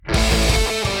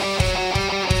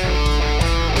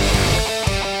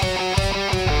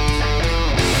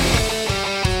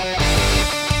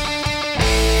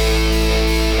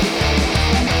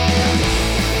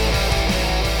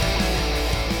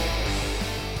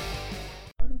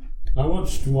I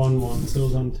watched one once. It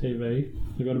was on TV.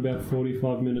 I got about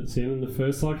 45 minutes in, and the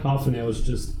first half an hour was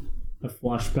just a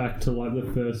flashback to the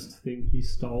first thing he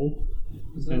stole,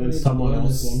 and then someone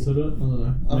else wanted it.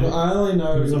 I don't know. I only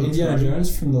know Indiana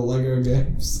Jones from the Lego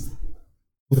games.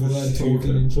 It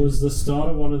was the start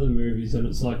of one of the movies, and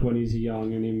it's when he's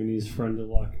young and him and his friend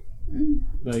are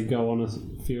they go on a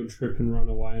field trip and run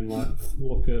away and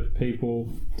look at people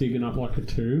digging up a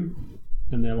tomb,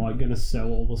 and they're going to sell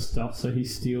all the stuff, so he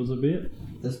steals a bit.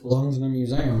 This belongs in a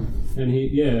museum. And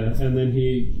and then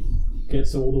he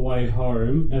gets all the way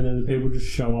home, and then the people just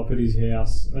show up at his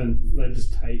house and they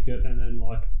just take it, and then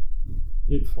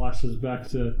it flashes back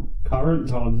to current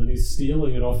times and he's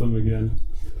stealing it off him again.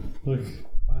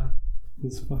 Wow.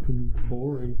 It's fucking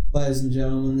boring. Ladies and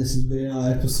gentlemen, this has been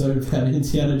our episode about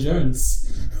Indiana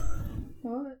Jones.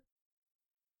 What?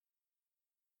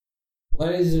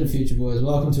 Ladies and future boys,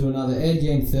 welcome to another Ed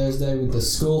Gang Thursday with the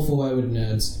School for Wayward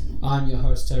Nerds. I'm your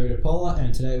host, Terry DePola,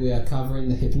 and today we are covering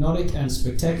the hypnotic and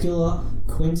spectacular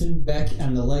Quentin Beck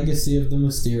and the legacy of the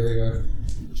Mysterio.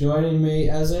 Joining me,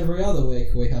 as every other week,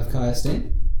 we have Kaya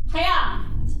Steen. Hiya!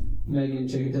 Megan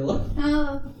Chikatilo.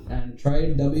 Hello. And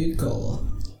Trey W. Kohler.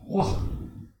 Oh.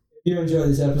 If you enjoyed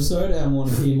this episode and want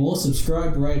to hear more,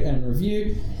 subscribe, rate, and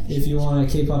review. If you want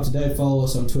to keep up to date, follow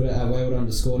us on Twitter at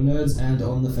wayward_nerds and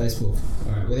on the Facebook.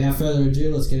 Alright, without further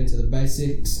ado, let's get into the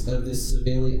basics of this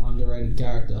severely underrated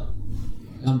character.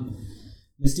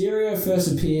 Mysterio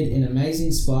first appeared in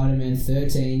Amazing Spider-Man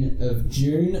 13 of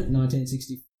June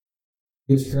 1964.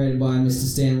 He was created by Mr.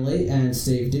 Stan Lee and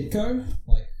Steve Ditko,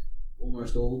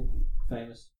 almost all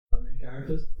famous Spider-Man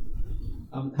characters.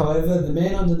 However, the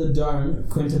man under the dome,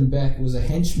 Quentin Beck, was a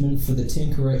henchman for the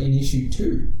Tinkerer in issue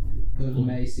 2 of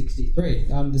May 63.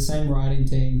 The same writing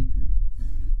team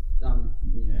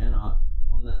and art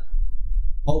on that.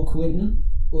 Old Quentin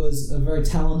was a very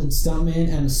talented stuntman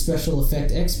and a special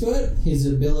effect expert. His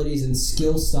abilities and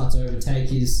skills start to overtake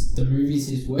the movies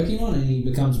he's working on, and he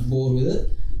becomes bored with it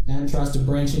and tries to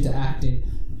branch into acting.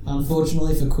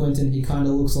 Unfortunately for Quentin, he kind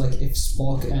of looks like if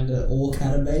Spock and an orc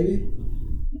had a baby.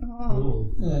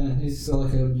 Oh. Yeah, he's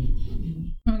like a...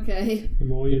 Okay. The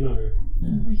more you know. The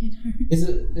more you know. Is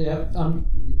it... Yeah,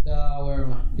 where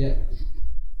am I? Yeah.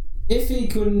 If he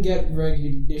couldn't get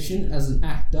recognition as an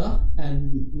actor,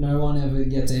 and no one ever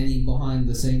gets any behind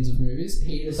the scenes of movies,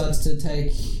 he decides to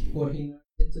take what he knows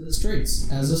into the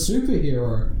streets as a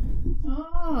superhero.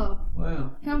 Oh.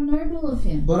 Wow. How noble of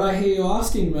him. But I hear you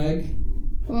asking, Meg...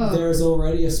 Whoa. There is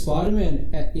already a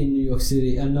Spider-Man in New York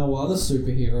City and no other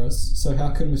superheroes, so how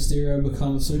can Mysterio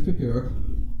become a superhero?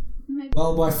 Maybe.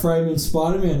 Well, by framing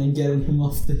Spider-Man and getting him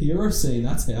off the hero scene,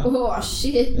 that's how. Oh,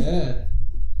 shit. Yeah.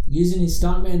 Using his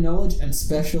stuntman knowledge and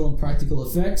special and practical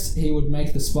effects, he would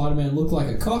make the Spider-Man look like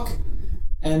a cock,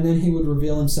 and then he would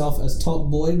reveal himself as Top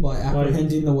Boy by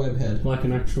apprehending the webhead. Like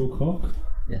an actual cock?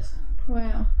 Yes.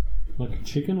 Wow. Like a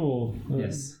chicken or...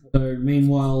 Yes. So,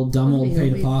 meanwhile, dumb old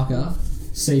Peter Parker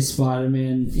sees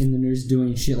Spider-Man in the news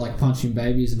doing shit like punching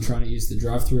babies and trying to use the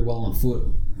drive-thru while on foot.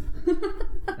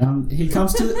 He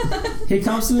comes to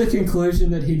the conclusion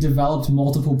that he developed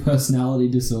multiple personality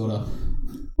disorder.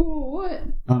 Oh, what?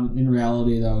 In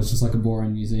reality, though, it's just like a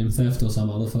boring museum theft or some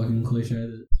other fucking cliche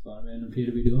that Spider-Man appear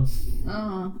to be doing.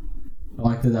 Oh. I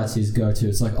like that that's his go-to.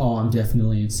 It's like, oh, I'm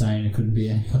definitely insane. It couldn't be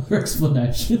any other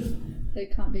explanation. There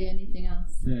can't be anything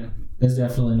else. Yeah. There's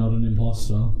definitely not an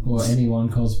imposter or anyone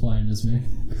cosplaying as me.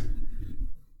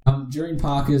 During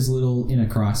Parker's little inner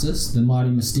crisis, the mighty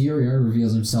Mysterio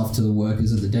reveals himself to the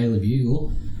workers at the Daily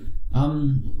Bugle.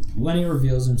 When he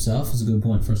reveals himself, it's a good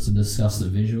point for us to discuss the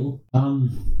visual. I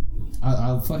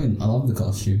love the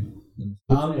costume.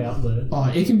 Out there. Oh,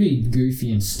 it can be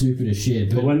goofy and stupid as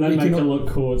shit, but when they make it look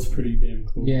cool, it's pretty damn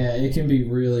cool. Yeah, it can be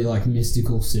really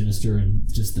mystical, sinister, and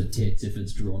just the tits if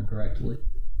it's drawn correctly.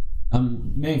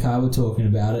 Me and Kai were talking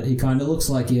about it. He kind of looks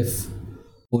like if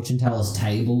fortune teller's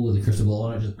table with a crystal ball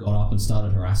on it just got up and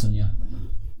started harassing you.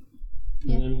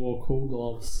 Yeah. And then wore cool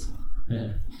gloves.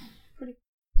 Yeah. Pretty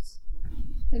cool.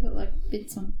 They got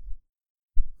bits on.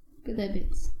 But they're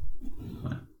bits.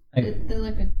 Hey. They're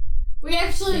like a... We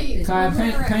actually... Kai,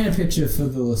 paint a picture for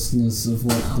the listeners of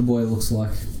what the boy looks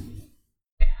like.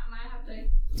 Yeah, I might have to...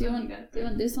 Do you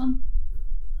want this one?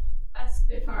 That's a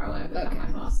bit far away without my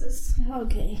glasses.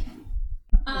 Okay.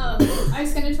 I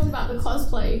was going to talk about the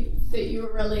cosplay that you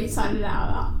were really excited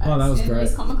about at that was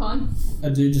great. Comic-Con. A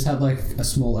dude just had a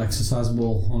small exercise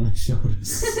ball on his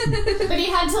shoulders. But he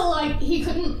had to he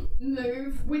couldn't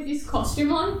move with his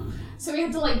costume on, so he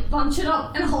had to bunch it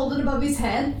up and hold it above his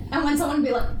head, and when someone would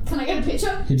be like, can I get a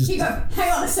picture? He'd go,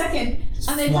 hang on a second,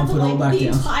 and then had to the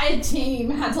entire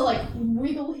team had to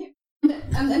wiggle him,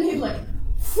 and then he'd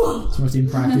It's the most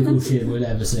impractical shit we'd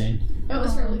ever seen. It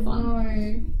was really fun.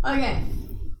 No. Okay,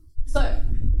 so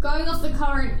going off the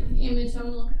current image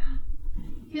I'm looking at,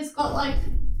 he's got like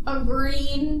a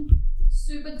green,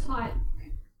 super tight,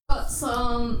 got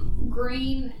some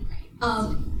green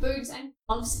boots and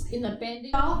gloves in the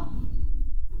bandage. So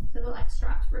they're like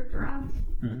straps ripped around.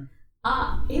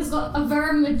 Mm-hmm. He's got a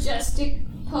very majestic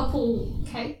purple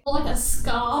cape, like a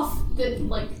scarf that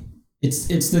like.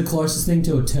 It's the closest thing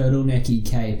to a turtlenecky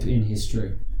cape in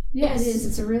history. Yeah, it is.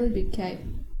 It's a really big cape.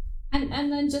 And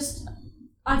then just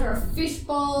either a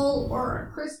fishbowl or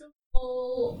a crystal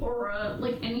bowl or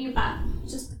like any of that,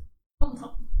 just on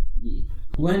top. Yeah.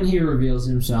 When he reveals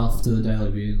himself to the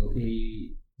Daily Bugle,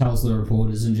 he tells the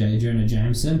reporters and J. Jonah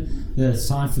Jameson that it's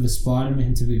time for the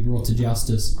Spider-Man to be brought to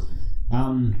justice.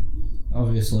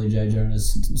 Obviously J.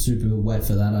 Jonah's super wet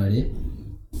for that idea.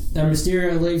 And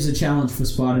Mysterio leaves a challenge for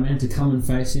Spider-Man to come and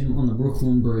face him on the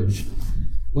Brooklyn Bridge.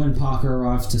 When Parker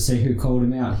arrives to see who called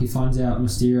him out, he finds out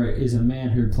Mysterio is a man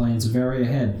who plans very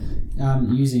ahead,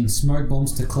 using smoke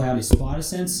bombs to cloud his spider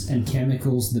sense and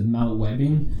chemicals that melt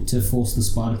webbing to force the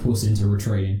Spider-Puss into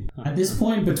retreating. At this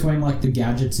point, between like the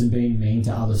gadgets and being mean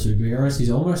to other superheroes,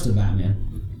 he's almost a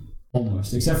Batman.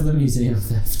 Almost, except for the museum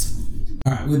theft.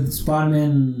 Alright, with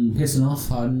Spider-Man pissing off,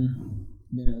 hiding,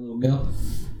 being a little girl,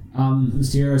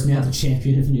 Mysterio is now the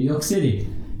champion of New York City.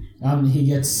 He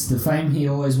gets the fame he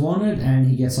always wanted, and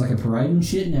he gets like a parade and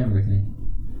shit and everything.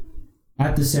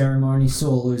 At the ceremony,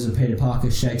 sore loser Peter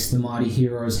Parker shakes the mighty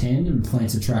hero's hand and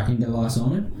plants a tracking device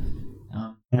on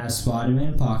him. And as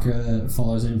Spider-Man, Parker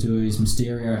follows him to his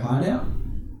Mysterio hideout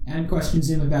and questions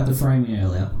him about the framing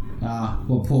earlier.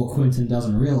 What poor Quentin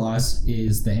doesn't realise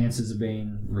is the answers are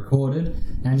being recorded,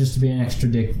 and just to be an extra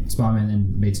dick, Spider-Man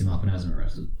then beats him up and has him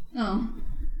arrested. Oh.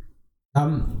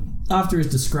 After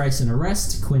his disgrace and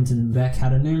arrest, Quentin Beck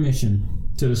had a new mission: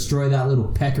 to destroy that little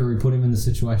pecker who put him in the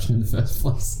situation in the first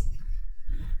place.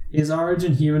 His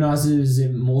origin humanises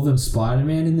him more than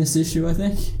Spider-Man in this issue, I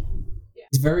think. Yeah.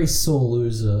 He's very sore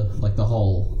loser, like the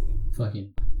whole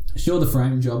fucking... Sure, the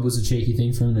frame job was a cheeky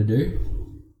thing for him to do.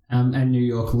 And New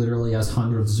York literally has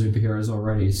hundreds of superheroes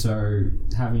already, so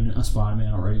having a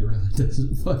Spider-Man already really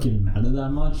doesn't fucking matter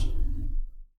that much.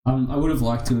 I would have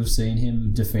liked to have seen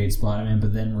him defeat Spider-Man,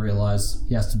 but then realise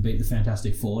he has to beat the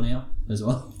Fantastic Four now as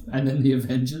well, and then the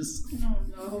Avengers. Oh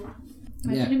no.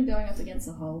 Imagine him going up against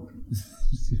the Hulk.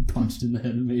 Punched in the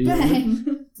head immediately.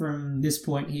 Bang! From this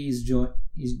point, he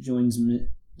joins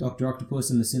Dr.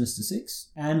 Octopus and the Sinister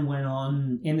Six, and went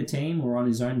on in the team or on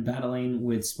his own, battling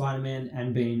with Spider-Man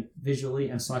and being visually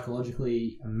and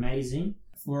psychologically amazing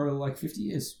for like 50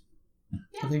 years. Yeah.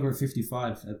 I think we're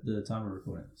 55 at the time of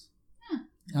recording this.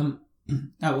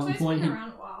 At one point, around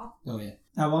a while. Oh yeah.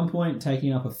 At one point,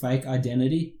 taking up a fake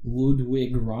identity,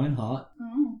 Ludwig Reinhardt,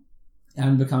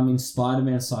 and becoming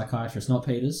Spider-Man's psychiatrist, not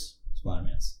Peter's,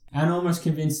 Spider-Man's, and almost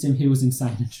convinced him he was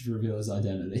insane and should reveal his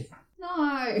identity.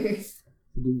 No.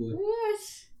 Good boy. What?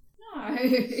 No.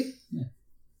 Yeah.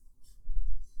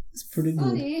 It's pretty good.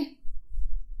 Funny.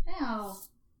 How?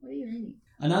 What are you reading?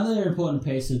 Another important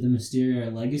piece of the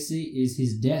Mysterio legacy is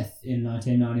his death in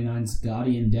 1999's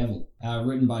Guardian Devil,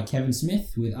 written by Kevin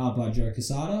Smith with art by Joe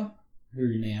Quesada,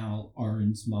 who now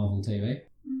owns Marvel TV.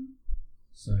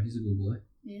 So he's a good boy.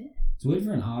 Yeah. It's weird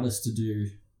for an artist to do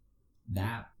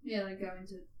that. Yeah, like go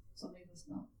into something that's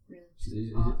not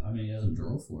really. I mean, he doesn't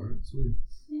draw for it. It's weird.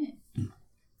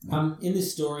 Yeah. In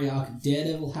this story arc,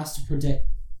 Daredevil has to protect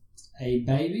a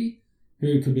baby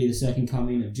who could be the second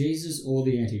coming of Jesus or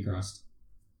the Antichrist.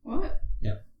 What?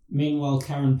 Yep. Meanwhile,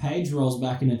 Karen Page rolls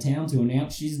back into town to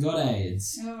announce she's got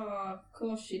AIDS. Oh, of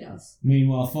course she does.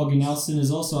 Meanwhile, Foggy Nelson is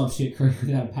also up shit creek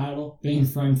without a paddle, being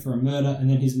framed for a murder,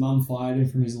 and then his mum fired him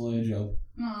from his lawyer job.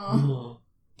 Oh.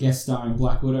 Guest starring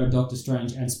Black Widow, Doctor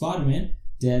Strange, and Spider-Man,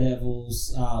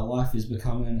 Daredevil's life is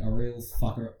becoming a real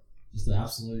fucker. Just an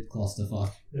absolute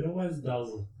clusterfuck. It always does,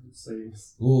 it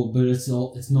seems. Oh, but it's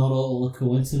not all a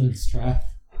coincidence, Track.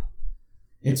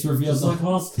 It's revealed just like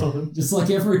last time. Just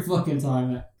like every fucking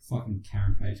time. Fucking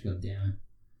Karen Page, goddammit.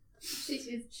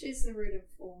 She's the root of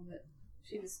all of it.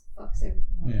 She just fucks everything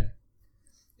up. Yeah.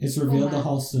 It's revealed the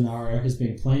whole scenario has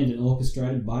been planned and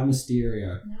orchestrated by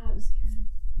Mysterio. No, it was Karen.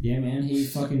 Yeah, man, he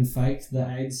fucking faked the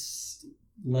AIDS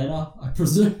letter, I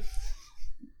presume.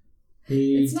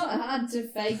 It's not hard to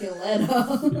fake a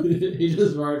letter. He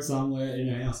just wrote somewhere in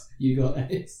a house, "You got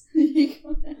AIDS." You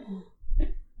got it.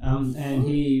 And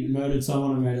he murdered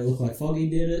someone and made it look like Foggy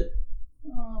did it.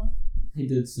 Oh. He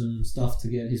did some stuff to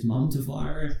get his mum to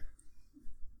fire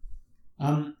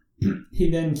him. He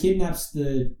then kidnaps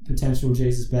the potential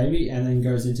Jesus baby and then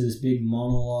goes into this big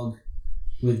monologue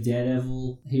with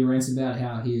Daredevil. He rants about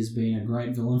how he has been a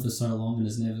great villain for so long and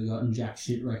has never gotten jack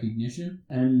shit recognition.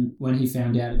 And when he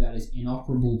found out about his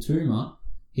inoperable tumour,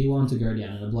 he wanted to go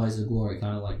down in a blaze of glory,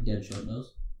 kind of like Deadshot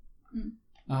does.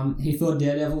 He thought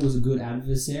Daredevil was a good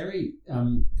adversary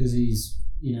because he's,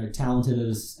 talented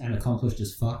and accomplished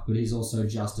as fuck, but he's also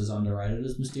just as underrated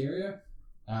as Mysterio.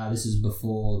 This is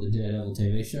before the Daredevil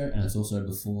TV show, and it's also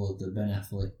before the Ben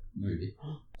Affleck movie.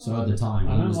 So at the time,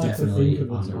 he was definitely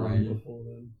underrated. Before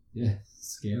then. Yeah,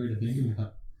 scary to think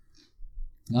about.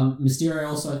 Mysterio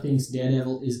also thinks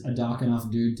Daredevil is a dark enough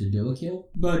dude to do a kill,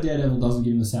 but Daredevil doesn't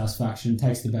give him the satisfaction,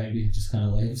 takes the baby, and just kind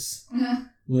of leaves,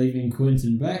 leaving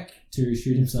Quentin Beck to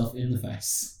shoot himself in the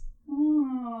face.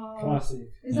 Oh.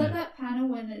 Classic. Is that panel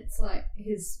when it's like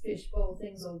his fishbowl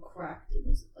thing's all cracked and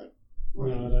there's like...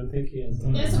 No, I don't think he has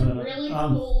that. There's a really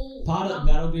cool... Part of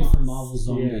that'll be from Marvel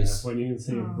Zombies. Yeah, when you can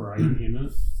see a brain in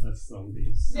it, that's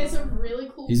zombies. There's a really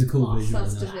cool... He's a cool visual.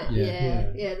 Bust of it.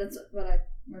 Yeah, that's what I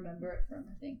remember it from,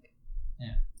 I think.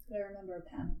 Yeah. But I remember a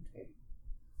panel too.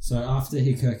 So after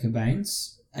he Kurt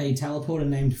Cobain's, a teleporter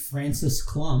named Francis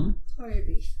Clum.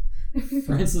 Toby.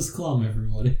 Francis Clum,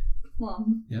 everybody.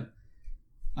 Clum. Yep.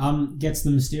 Gets the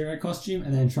Mysterio costume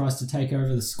and then tries to take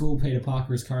over the school Peter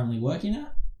Parker is currently working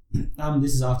at.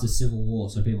 This is after Civil War,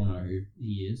 so people know who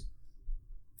he is.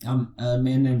 A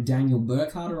man named Daniel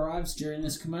Burkhardt arrives during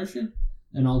this commotion,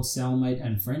 an old cellmate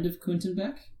and friend of Quentin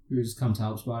Beck, who's come to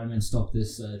help Spider-Man stop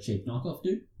this cheap knockoff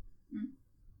dude.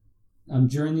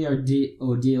 During the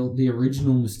ordeal, the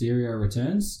original Mysterio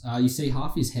returns. You see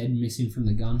half his head missing from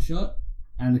the gunshot,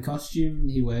 and the costume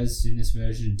he wears in this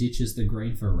version ditches the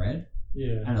green for red.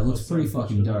 Yeah. And it looks pretty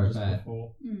fucking dope, eh?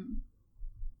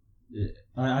 Yeah.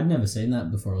 I'd never seen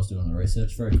that before I was doing the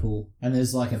research. Very cool. And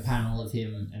there's like a panel of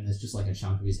him, and there's just like a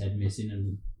chunk of his head missing,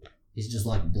 and he's just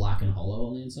like black and hollow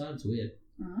on the inside. It's weird.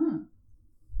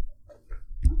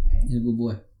 Okay. He's a good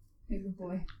boy. He's a good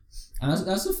boy. And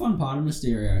that's the fun part of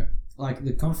Mysterio. Like,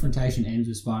 the confrontation ends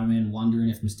with Spider-Man wondering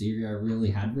if Mysterio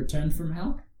really had returned from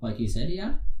hell, like he said he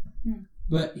had.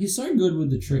 But he's so good with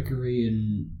the trickery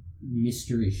and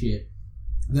mystery shit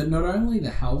that not only the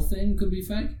hell thing could be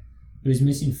fake, but his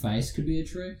missing face could be a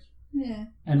trick. Yeah.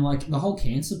 And, like, the whole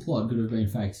cancer plot could have been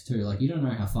faked too. Like, you don't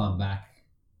know how far back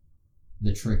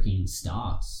the tricking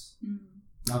starts.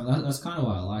 That's kind of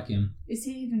why I like him. Is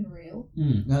he even real?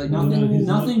 Like,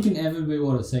 nothing can ever be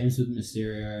what it seems with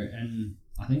Mysterio, and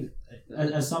I think,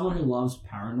 as someone who loves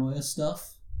paranoia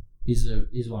stuff, he's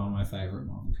one of my favourite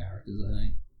Marvel characters, I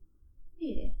think.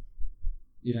 Yeah.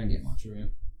 You don't get much of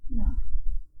him.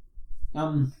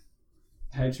 No.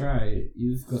 Hey Trey,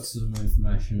 you've got some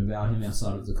information about him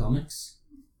outside of the comics?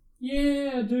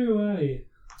 Yeah, I do, eh?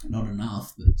 Not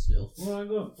enough, but still. Well, I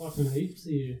got fucking heaps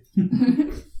here.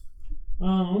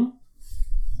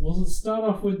 Let's start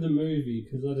off with the movie,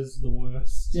 because that is the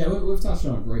worst. Yeah, we've touched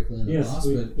on it briefly in the past,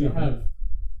 but... we have.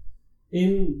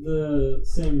 In the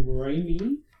Sam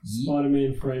Raimi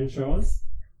Spider-Man franchise,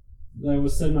 they were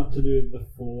setting up to do the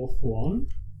fourth one.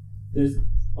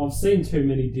 I've seen too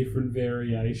many different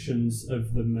variations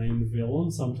of the main villain.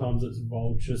 Sometimes it's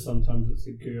Vulture, sometimes it's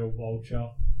a girl Vulture,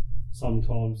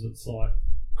 sometimes it's like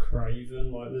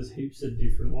Craven. Like, there's heaps of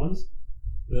different ones.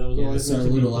 There was always meant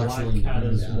to be Black Cat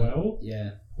as well. Yeah.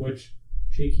 Which,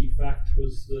 cheeky fact,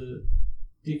 was the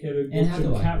dickhead who butchered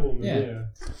Catwoman. Yeah.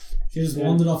 She just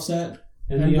wandered off set.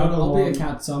 And the other I'll one, be a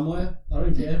cat somewhere. I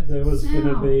don't care. There was going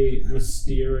to be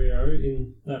Mysterio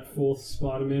in that fourth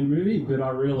Spider-Man movie, but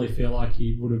I really feel like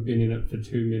he would have been in it for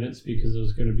 2 minutes because it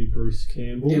was going to be Bruce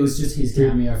Campbell. It was just his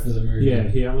cameo for the movie. Yeah,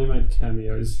 he only made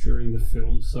cameos during the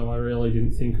film, so I really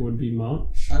didn't think it would be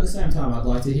much. At the same time, I'd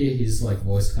like to hear his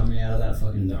voice coming out of that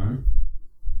fucking dome.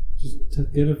 Just to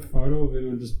get a photo of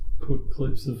him and just put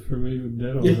clips of From Evil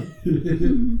Dead on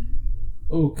it.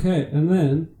 Okay, and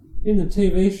then in the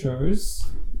TV shows,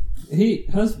 he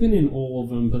has been in all of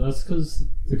them, but that's because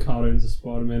the cartoons of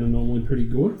Spider-Man are normally pretty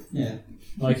good. Yeah.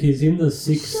 Like, he's in the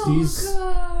 60s.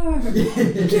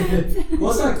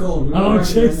 What's that called?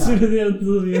 Chase to the ends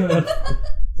of the earth.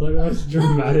 It's like the most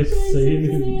dramatic scene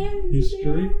in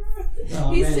history.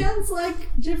 Oh, he sounds like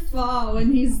Jafar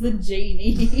when he's the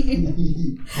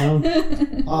genie. I'll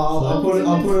put it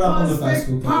up on the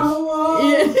Facebook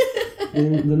page. Yeah.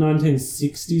 In the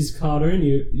 1960s cartoon,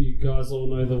 you guys all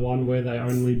know the one where they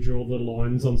only draw the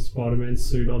lines on Spider-Man's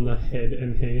suit on the head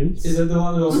and hands. Is it the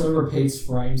one that also repeats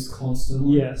frames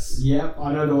constantly? Yes. Yep,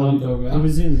 I know the one you're talking about. He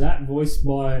was in that, voiced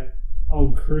by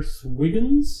old Chris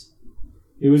Wiggins.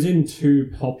 He was in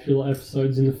 2 popular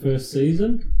episodes in the first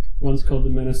season. One's called The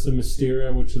Menace of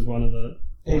Mysterio, which is one of the...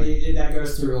 that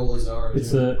goes through all his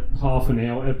origins. It's a half an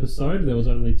hour episode. There was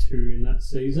only 2 in that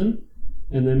season.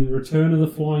 and then Return of the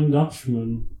Flying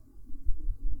Dutchman,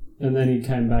 and then he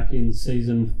came back in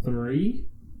season 3,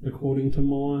 according to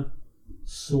my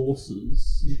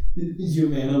sources. Your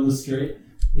man on the street.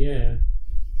 Yeah.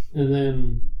 And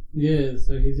then, yeah,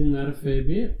 so he's in that a fair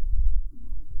bit.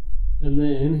 And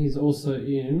then he's also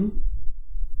in,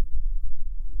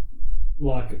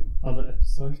 like, other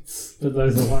episodes. But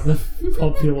those are, like, the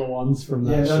popular ones from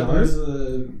that show. Those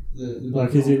are the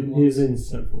like, he's in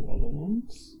several other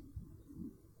ones.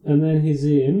 And then he's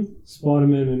in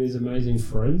Spider-Man and His Amazing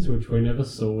Friends, which we never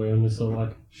saw. We only saw,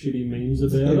 like, shitty memes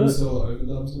about it. We saw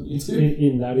overdubs on YouTube.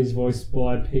 In that, he's voiced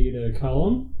by Peter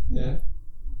Cullen. Yeah.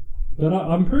 But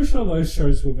I'm pretty sure those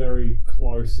shows were very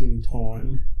close in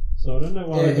time. So I don't know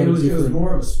why it was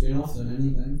more of a spin-off than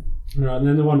anything. Right, and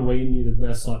then the one we knew the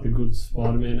best, like the good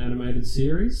Spider-Man animated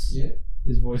series, yeah,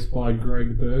 is voiced by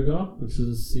Greg Berger, which is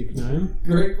a sick name.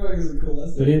 Greg Berger's a cool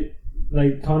ass. But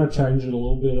they kind of changed it a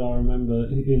little bit. I remember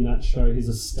in that show he's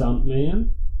a stunt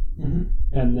man,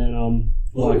 and then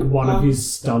one of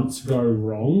his stunts go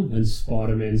wrong, and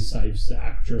Spider-Man saves the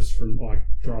actress from like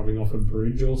driving off a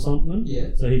bridge or something. Yeah.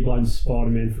 So he blames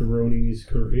Spider-Man for ruining his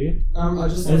career.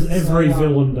 As every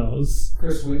villain does.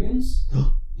 Chris Wiggins.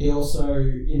 He also,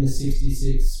 in the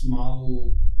 66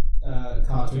 Marvel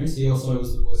cartoons, he also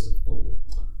was the voice of Thor.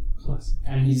 Classic.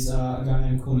 And he's a guy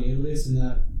named Cornelius in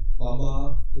that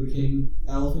Baba the King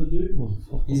Elephant dude.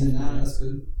 He's in that, that's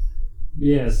good.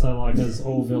 Yeah, so like as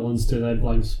all villains do, they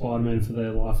blame Spider-Man for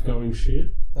their life going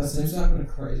shit. That seems like a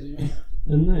crazy man.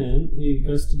 And then he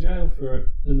goes to jail for it,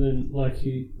 and then like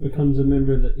he becomes a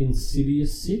member of the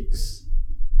Insidious 6.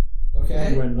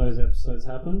 Okay. When those episodes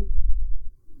happen.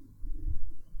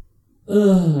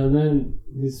 And then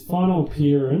his final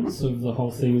appearance of the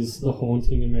whole thing is the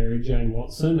haunting of Mary Jane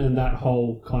Watson, and that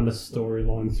whole kind of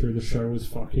storyline through the show was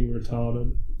fucking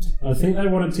retarded. I think they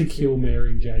wanted to kill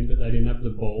Mary Jane, but they didn't have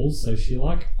the balls, so she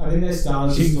like... I think they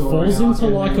started she the story falls into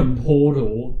like a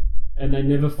portal, and they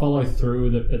never follow through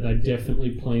with it, but they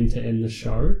definitely plan to end the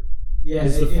show. Yeah,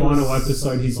 it's the final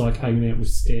episode, he's like hanging out with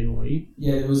Stan Lee.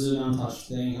 Yeah, it was an untouched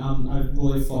thing. I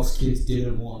believe Fox Kids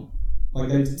didn't want... Like,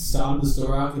 they started the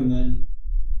story arc, and then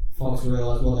Fox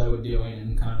realised what they were doing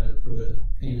and kind of put a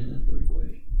pin in it pretty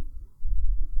quick.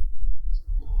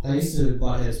 They used to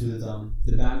butt heads with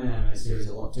the Batman anime series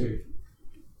a lot too.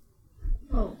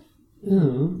 Oh.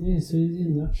 Oh, yeah, so he's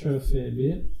in that show a fair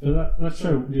bit. But that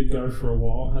show did go for a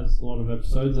while, has a lot of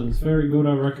episodes, and it's very good.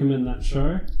 I recommend that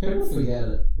show. People forget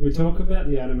it. We talk about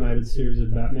the animated series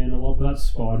of Batman a lot, but that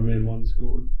Spider-Man one's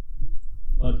good.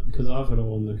 Because I have it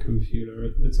all on the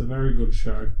computer. It's a very good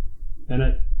show. And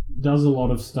it does a lot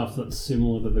of stuff that's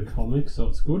similar to the comics, so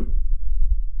it's good.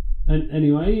 And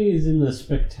anyway, he's in the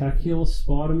Spectacular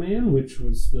Spider-Man, which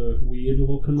was the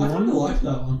weird-looking one. I kind of like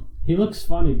that one. He looks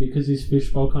funny because his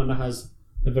fishbowl kind of has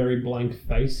a very blank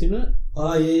face in it.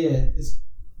 Oh, yeah.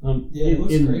 It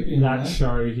looks creepy in that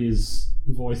show, he's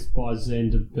voiced by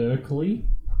Xander Berkeley.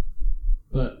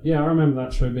 But, yeah, I remember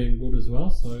that show being good as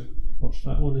well, so watch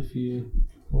that one if you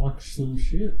like some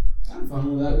shit. I had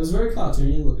fun with that. It was very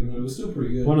cartoony looking, but it was still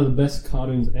pretty good. One of the best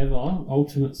cartoons ever,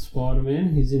 Ultimate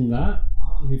Spider-Man, he's in that.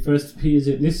 He first appears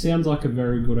in... This sounds like a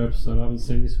very good episode, I haven't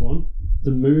seen this one.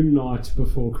 The Moon Knight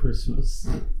Before Christmas.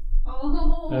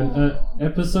 Oh. An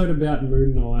episode about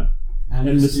Moon Knight and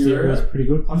Mysterio is pretty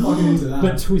good. I'm fucking into that.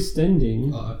 But Twist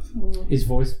Ending is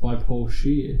voiced by Paul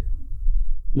Scheer.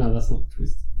 No, that's not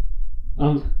Twist.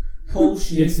 Paul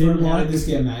Scheer from How like, Did This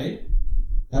Get Made?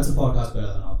 That's a podcast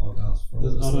better than our podcast. I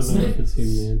don't know if it's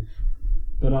him, man.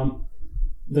 But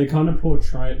they kind of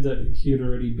portray it that he'd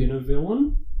already been a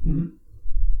villain. Mm-hmm.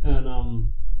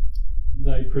 And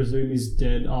they presume he's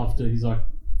dead after he's like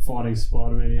fighting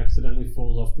Spider-Man. He accidentally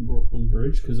falls off the Brooklyn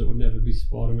Bridge because it would never be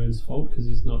Spider-Man's fault because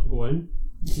he's not Gwen.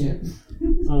 Yeah.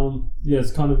 Yeah,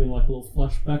 it's kind of in like a little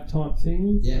flashback type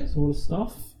thing. Yeah. Sort of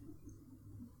stuff.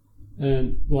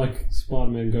 And like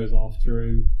Spider-Man goes after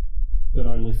him, but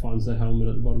only finds the helmet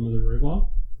at the bottom of the river.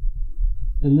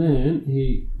 And then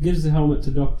he gives the helmet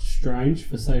to Doctor Strange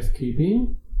for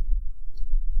safekeeping.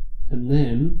 And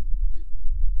then,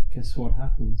 guess what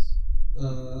happens?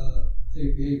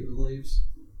 He leaves.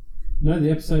 No,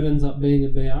 the episode ends up being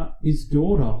about his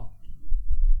daughter.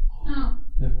 Oh.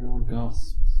 Everyone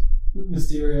gasps.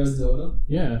 Mysterio's daughter?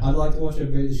 Yeah. I'd like to watch her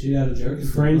beat the shit out of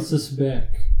Joker's Frances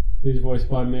Beck, who's voiced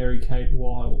by Mary-Kate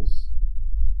Wiles.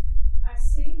 I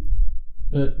see.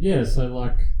 But yeah, so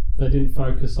like they didn't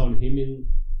focus on him in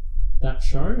that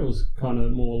show. It was kind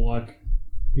of more like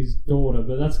his daughter,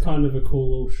 but that's kind of a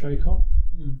cool little shake-up.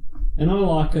 Mm. And I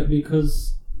like it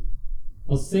because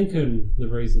I was thinking the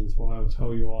reasons why I'll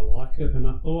tell you I like it, and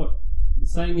I thought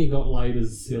saying he got laid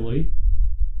is silly,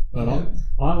 But Yeah.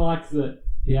 I like that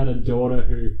he had a daughter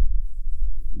who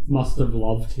must have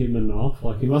loved him enough.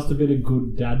 Like, he must have been a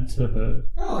good dad to her.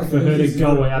 I like For her to he's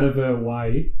go good. out of her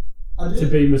way I do. to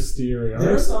be Mysterio.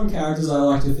 There are some characters I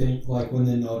like to think, like, when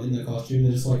they're not in the costume,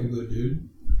 they're just like a good dude.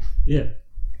 Yeah.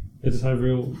 They just have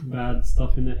real bad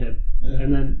stuff in their head. Yeah.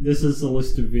 And then this is a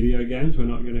list of video games. We're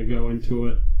not going to go into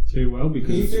it too well because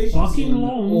He it's features fucking in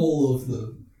long. all of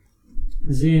them.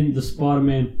 It's in the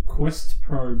Spider-Man Quest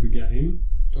Probe game.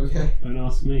 Okay. Don't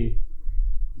ask me.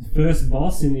 First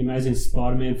boss in the Amazing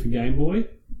Spider-Man for Game Boy.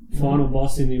 Final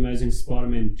boss in the Amazing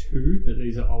Spider-Man 2, but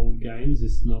these are old games.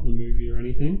 This is not the movie or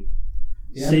anything.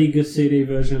 Yeah. Sega CD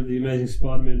version of the Amazing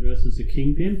Spider-Man versus the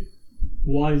Kingpin.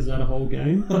 Why is that a whole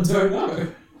game? I don't know.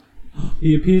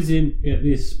 He appears in, get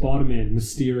this, Spider-Man,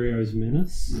 Mysterio's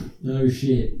Menace. No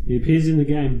shit. He appears in the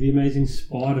game The Amazing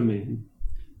Spider-Man.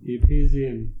 He appears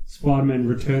in Spider-Man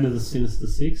Return of the Sinister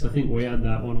Six. I think we had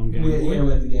that one on Game Boy. Yeah,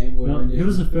 we had the Game Boy. No, he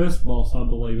was the first boss, I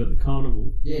believe, at the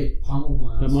carnival. Yeah, pummeled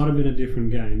my That ass. might have been a different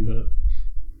game,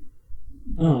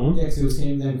 but... Oh. Yeah, 'cause it was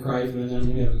him, then Craven, and then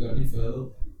we never got any further.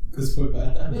 Because we're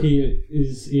bad at it. He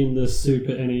is in the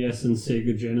Super NES and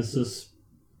Sega Genesis,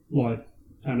 like,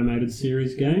 animated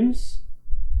series games.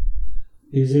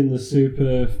 He's in the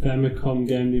Super Famicom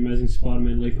game The Amazing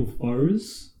Spider-Man Lethal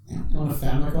Foes. On a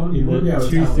Famicom? You In would be the able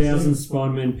to tell. 2000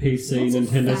 Spider-Man PC, What's a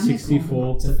Nintendo Famicom?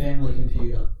 64, It's a family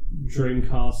computer.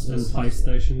 Dreamcast and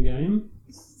PlayStation game.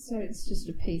 So it's just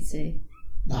a PC.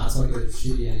 Nah, it's like a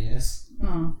shitty NES.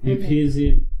 Oh, He okay. appears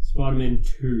in Spider-Man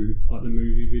 2, like the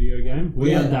movie video game.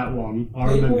 We Yeah. had that one.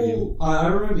 I remember him. I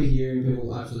remember hearing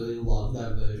people absolutely love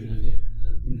that version of him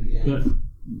in the game.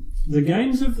 But the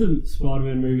games of the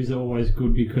Spider-Man movies are always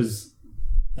good because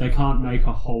they can't make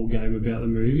a whole game about the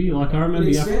movie. Like, I remember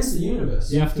it you expands the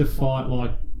universe. have to fight,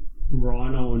 like,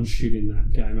 Rhino and shit in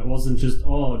that game. It wasn't just,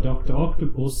 oh, Dr.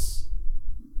 Octopus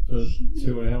for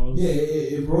 2 hours. Yeah,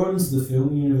 it broadens the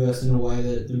film universe in a way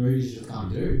that the movies just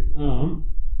can't do.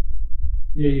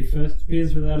 Yeah, he first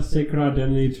appears without a secret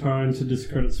identity, trying to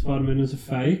discredit Spider-Man as a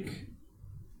fake.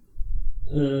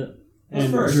 And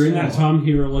very during that smart. time,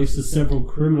 he releases several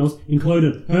criminals,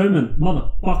 including Herman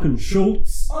motherfucking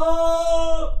Schultz,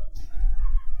 Oh!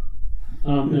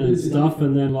 and stuff.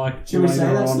 And then, like, Should we say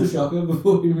later that's on, the shocker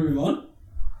before we move on?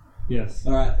 yes.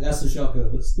 Alright, that's the shocker,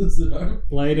 listeners at home.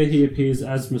 Later, he appears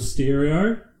as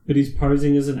Mysterio, but he's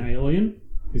posing as an alien.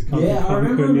 He's come Yeah, I from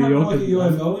remember him New having York. like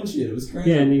a UFO and shit. It was crazy.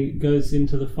 Yeah, and he goes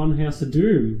into the Funhouse of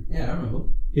Doom, Yeah, I remember.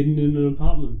 hidden in an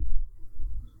apartment.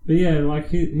 But yeah, like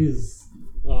his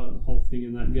whole thing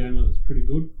in that game, it was pretty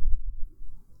good.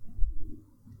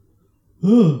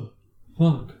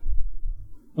 Fuck.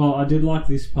 Oh, I did like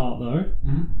this part though.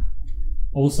 Mhm.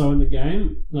 Also in the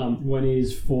game, when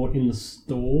he's fought in the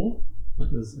store,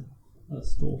 like there's a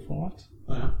store fight.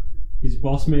 Oh, yeah. His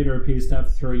boss meter appears to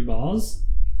have 3 bars,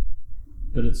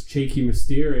 but it's cheeky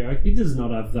Mysterio. He does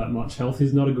not have that much health.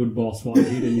 He's not a good boss. One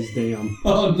hit and he's down.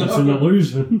 Oh no. It's an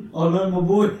illusion. Oh no, my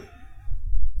boy.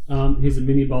 He's a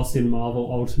mini boss in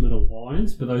Marvel Ultimate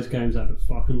Alliance, but those games had a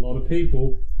fucking lot of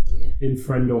people Oh, yeah. in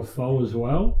Friend or Foe as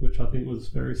well, which I think was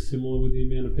very similar with the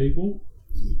amount of people.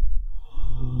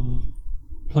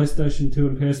 PlayStation 2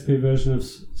 and PSP version of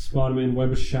Spider-Man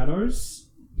Web of Shadows.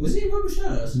 Was he in Web of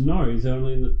Shadows? No, he's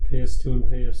only in the PS2 and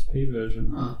PSP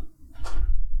version. Oh.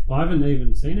 I haven't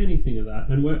even seen anything of that,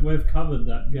 and we've covered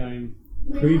that game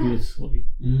previously.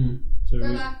 Mm. So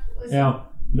Go back. Listen. our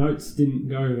notes didn't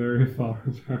go very far,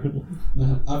 apparently.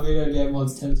 Our video game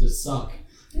ones tend to suck.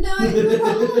 No,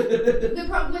 the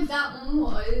problem with that one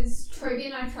was Toby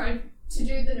and I tried to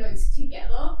do the notes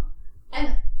together,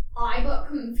 and I got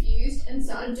confused and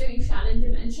started doing Shattered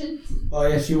Dimension. Oh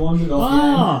yeah, she wandered off.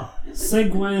 Ah!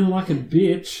 Segwaying like a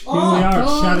bitch. Here Oh, we are God,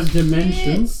 at Shattered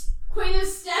Dimensions. Queen of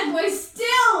Stagway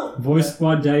still! Voiced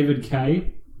by David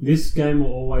Kay. This game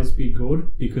will always be good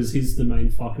because he's the main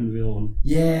fucking villain.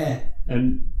 Yeah.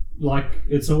 And, like,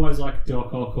 it's always like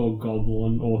Doc Ock or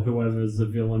Goblin or whoever's the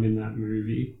villain in that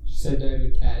movie. She said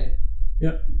David K.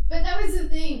 Yep. But that was the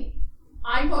thing.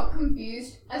 I got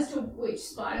confused as to which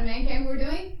Spider-Man game we're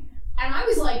doing. And I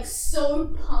was like so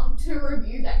pumped to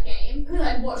review that game because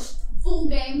I'd watched full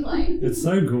gameplay. It's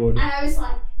so good. And I was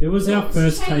like, It was our it's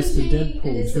first taste of changing, and Deadpool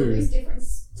there's all too. this different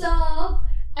stuff.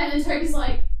 And then Toby's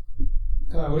like,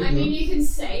 Kai, what are I you mean, doing? you can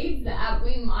save that,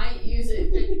 we might use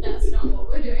it, but that's not what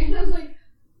we're doing. And I was like,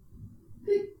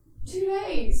 but 2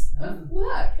 days of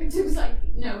work. And Toby's like,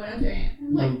 no, we're not doing it.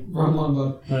 I'm like, Wrong one,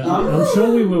 bud. I'm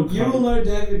sure we will You will cover. know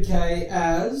David K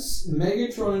as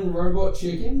Megatron in Robot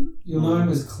Chicken. You'll know him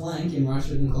as Clank in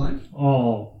Ratchet and Clank.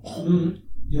 Oh. Mm.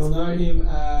 You'll know him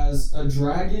as a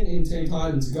dragon in Teen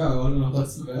Titans Go. I don't know what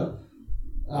that's about.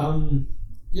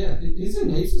 Yeah, he's in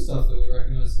heaps of stuff that we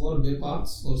recognise. A lot of bit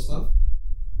parts, a lot of stuff.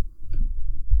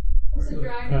 What's the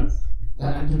dragons?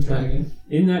 And Dragon.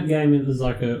 In that game, there's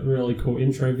like a really cool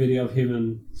intro video of him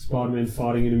and Spider-Man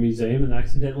fighting in a museum, and they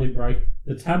accidentally break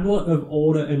the Tablet of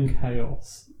Order and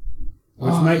Chaos,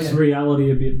 which makes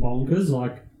reality a bit bonkers.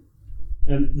 Like,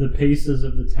 and the pieces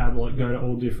of the tablet go to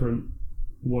all different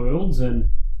worlds,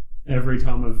 and every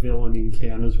time a villain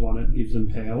encounters one, it gives them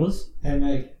powers. Hey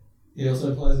mate, he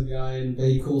also plays a guy in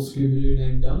Be Cool Scooby-Doo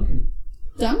named Duncan.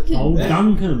 Duncan. Oh,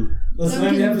 Duncan. That's the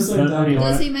name of the episode, Duncan.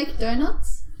 Does he make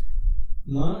donuts?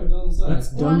 No, it doesn't say.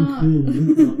 That's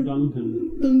Duncan, not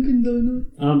Duncan. Duncan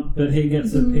Donut. But he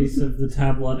gets a piece of the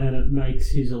tablet, and it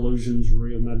makes his illusions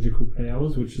real magical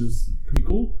powers, which is pretty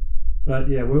cool. But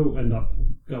yeah, we'll end up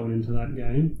going into that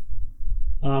game.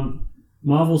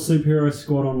 Marvel Superhero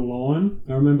Squad Online.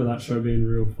 I remember that show being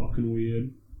real fucking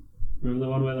weird. Remember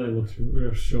the one where they looked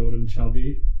real short and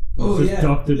chubby? Oh, just yeah.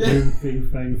 Doctor Yeah. Doom, Fing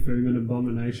Fang Foom, and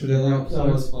Abomination. Yeah, every that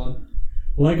episode. was fun.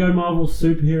 Lego Marvel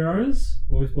Superheroes,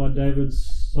 voiced by David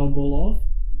Sobolov.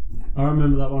 I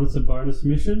remember that one. It's a bonus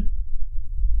mission.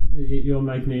 You get your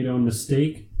Magneto and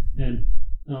Mystique, and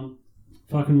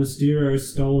fucking Mysterio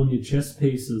has stolen your chess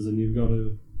pieces, and you've got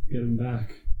to get them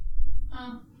back.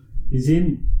 He's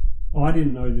in. I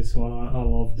didn't know this one. I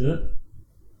loved it.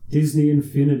 Disney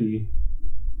Infinity.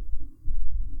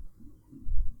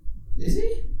 Is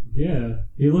he? Yeah,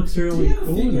 he looks Do really you have a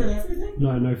cool. figure in and it. everything?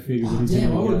 No figure. Oh, but he's in damn,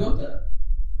 the I would have game. got that.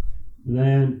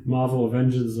 Then Marvel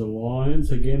Avengers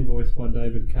Alliance, again voiced by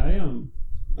David Kay.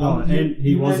 And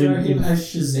he was may know in him as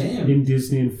Shazam. in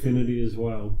Disney Infinity as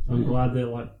well. I'm glad they're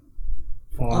like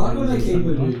I like when they keep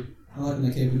it, firing. dude. I like when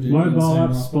they keep it, dude. Mobile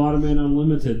app Spider-Man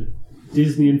Unlimited,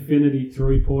 Disney Infinity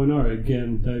 3.0,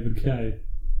 again David Kay.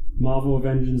 Marvel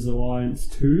Avengers Alliance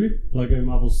 2, Lego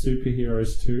Marvel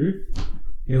Superheroes 2,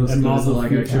 He looks and good as a Marvel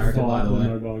Lego Future character, by Fight, the the way.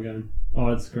 mobile game. Oh,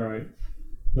 it's great.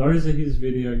 Those are his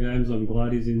video games. I'm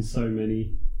glad he's in so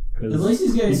many. 'Cause At least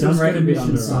he's getting he some does get a bit recognition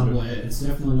underrated. somewhere. It's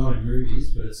definitely not in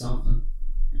movies, but it's something.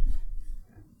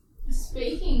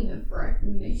 Speaking of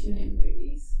recognition in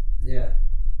movies, Yeah.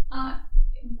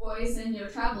 boys, in your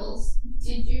travels,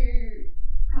 did you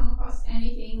come across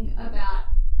anything about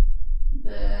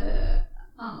the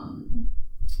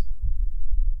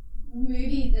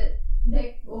movie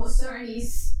that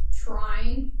Sony's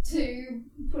trying to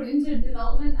put into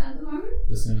development at the moment?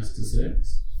 The Sinister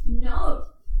Six. No.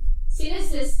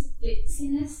 Sinister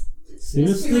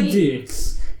Sinister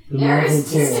Dicks. The There Marvel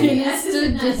is too Tour. many S's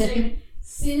in that statement.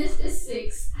 Sinister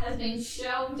 6 has been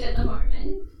shelved at the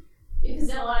moment because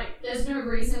they're like, there's no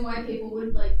reason why people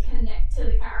would like connect to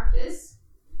the characters.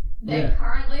 They're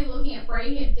currently looking at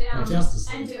breaking it down Like Justice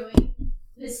and doing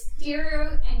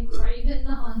Mysterio and Kraven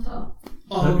the Hunter.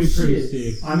 Oh, That'd be pretty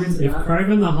shit. sick. I'm into If that.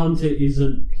 Kraven the Hunter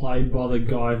isn't played by the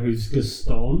guy who's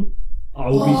Gaston, I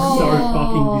will be so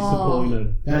Oh. fucking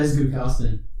disappointed. That is good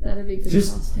casting. That'd be good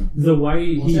Just- casting. The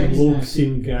way What's he that his looks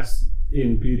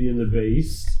in Beauty and the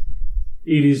Beast,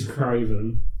 it is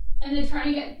Kraven. And they're trying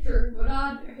to get Drew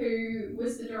Goddard, who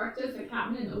was the director for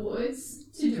Cabin in the Woods,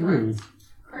 to direct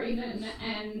Kraven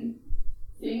and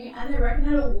thing, and they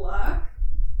reckon it'll work.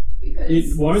 Because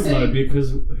It won't so- though,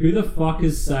 because who the fuck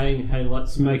is saying, hey,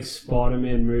 let's make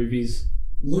Spider-Man movies?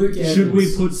 Luke Evans. Should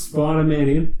we put Spider-Man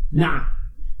in? Nah.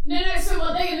 No, so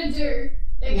what they're gonna do,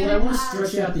 they're Well, gonna they want to have,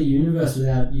 stretch out the universe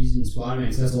without using Spider-Man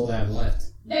because that's all they have left.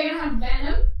 they're gonna have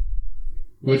Venom,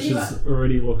 Which you is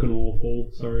already looking awful,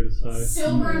 sorry to say.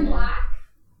 Silver and Black,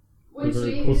 which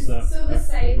Very is close that. Silver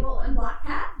Sable and Black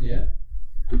Cat. Yeah.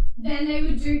 Then they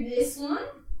would do this one,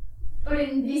 but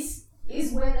in this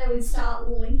is where they would start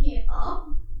linking it up,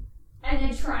 and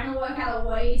they're trying to work out a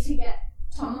way to get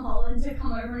Tom Holland to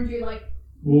come over and do like.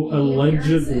 Well, Any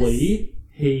allegedly,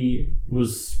 he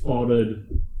was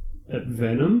spotted at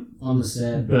Venom, On the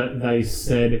set. but they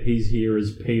said he's here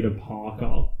as Peter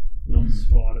Parker, not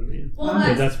Spider-Man. Well,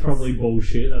 But that's probably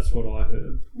bullshit, that's what I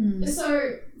heard.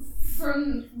 So,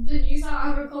 from the news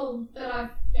article that I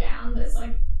found that's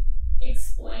like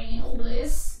explaining all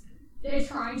this, they're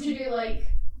trying to do like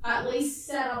at least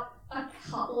set up a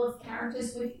couple of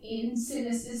characters within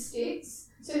Sinister Six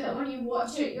so that when you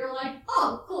watch it, you're like,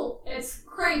 oh, cool, it's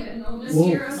Kraven or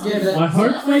Mysterio or something. yeah, I So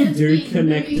hope that they when do the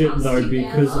connect movie it comes though,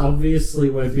 because together- obviously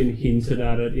we've been hinted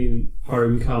at it in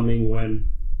Homecoming when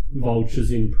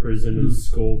Vulture's in prison and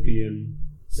Scorpion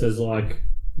says like,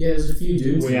 Yeah, there's a few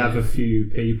dudes. we in have there. a few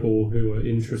people who are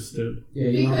interested. Yeah,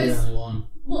 you're not the Because- only one.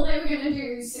 Well, they were going to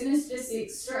do Sinister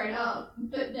Six straight up,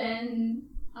 but then,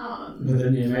 But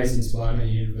then the Amazing Spider-Man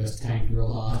universe tanked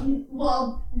real hard.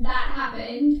 well, that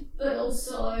happened, but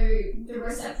also the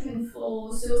reception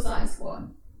for Suicide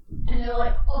Squad. And they're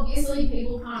like, obviously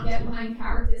people can't get behind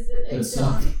characters that they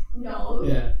suck. don't know.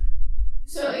 Yeah.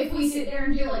 So if we sit there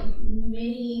and do like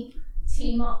mini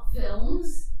team up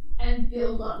films and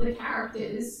build up the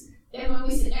characters, then when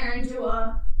we sit there and do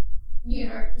a,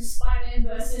 Spider-Man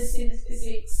versus Sinister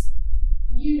Six,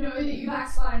 you know that you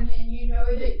back Spider-Man, you know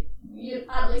that you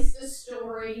at least the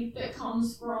story that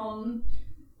comes from,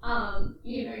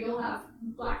 you'll have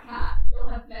Black Cat, you'll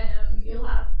have Venom, you'll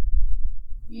have,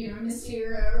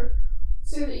 Mysterio,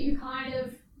 so that you kind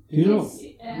of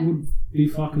would be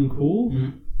fucking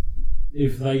cool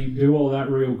if they do all that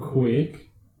real quick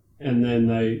and then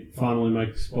they finally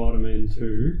make Spider-Man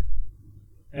 2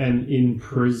 and in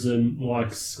prison,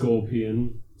 like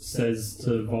Scorpion says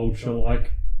to Vulture,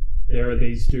 like, there are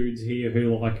these dudes here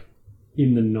who, like,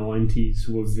 in the 90s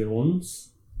were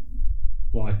villains,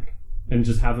 like, and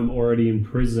just have them already in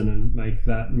prison and make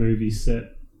that movie set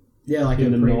like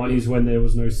in the 90s when there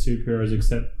was no superheroes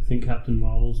except, I think Captain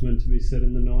Marvel's meant to be set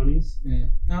in the 90s.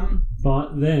 Yeah.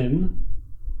 But then,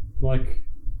 like,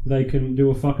 they can do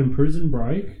a fucking prison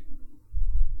break,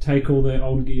 take all their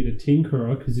old gear to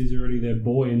Tinkerer, because he's already their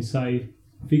boy, and say,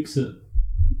 fix it.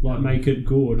 Like, make it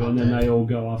good. And then they all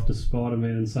go after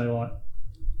Spider-Man and say, like,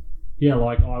 yeah,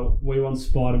 like, we want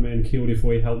Spider-Man killed. If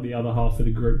we help the other half of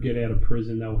the group get out of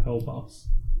prison, they'll help us.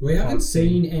 We haven't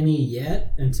seen any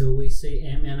yet until we see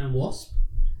Ant-Man and Wasp.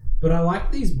 But I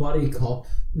like these buddy cop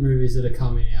movies that are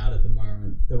coming out at the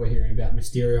moment that we're hearing about.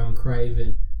 Mysterio and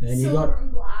Craven. And then you Silver got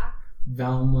and Black.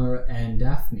 Velma and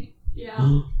Daphne.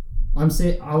 Yeah.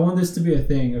 I want this to be a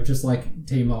thing of just like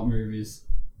team up movies.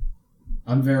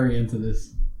 I'm very into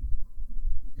this.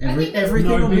 Everything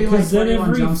No, will be like because then 21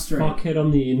 every Jump Street. fuckhead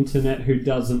on the internet who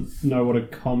doesn't know what a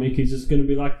comic is just going to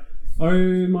be like,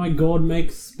 oh my god,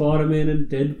 make Spider-Man and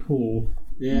Deadpool.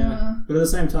 Yeah. But at the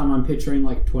same time, I'm picturing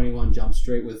like 21 Jump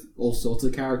Street with all sorts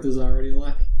of characters I already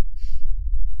like.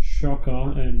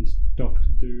 Shocker and Doctor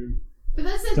Doom. But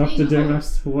that's the Doctor thing. Doom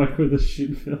has to work with a shit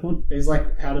villain. He's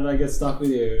like, how did I get stuck with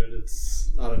you? And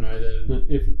it's, I don't know.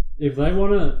 If they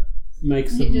want to make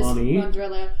some He just money, runs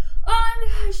around like,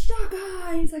 I'm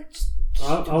Shocker! He's like,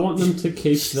 I want them to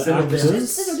keep the Settle down.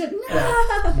 actors, settle down.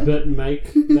 No! but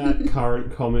make that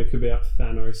current comic about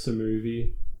Thanos a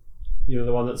movie. You know,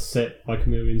 the one that's set like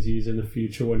millions of years in the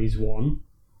future when he's won.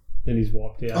 Then he's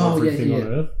wiped out everything on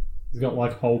Earth. He's got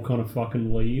like Hulk on a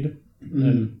fucking lead.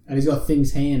 And he's got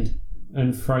Thing's hand.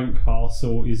 And Frank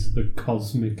Castle is the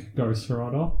cosmic Ghost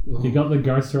Rider. He got the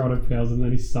Ghost Rider powers and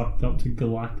then he sucked up to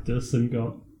Galactus and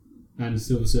got... And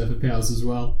Silver Surfer powers as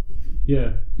well.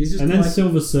 Yeah. He's just and then like...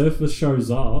 Silver Surfer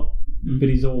shows up, but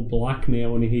he's all black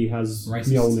now and he has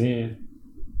Mjolnir.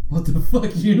 What the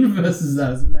fuck universe is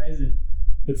that? It's amazing.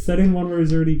 It's set in one where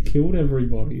he's already killed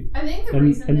everybody. I think the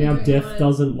reason and now they're doing Death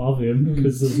doesn't love him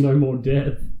because there's no more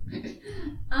death.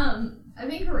 I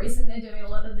think the reason they're doing a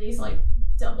lot of these like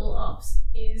double ups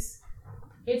is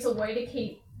it's a way to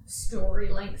keep story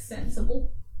length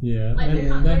sensible. Yeah, Like and they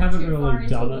can't they go haven't too far really into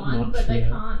done it one, much but they yet.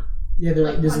 can't. Yeah,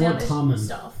 Like, there's a run lot out of common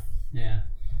stuff. Yeah.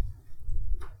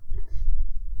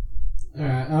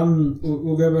 Alright,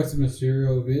 we'll go back to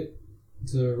Mysterio a bit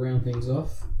to round things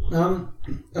off.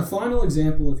 A final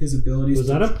example of his abilities. Was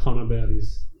that a pun about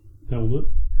his helmet?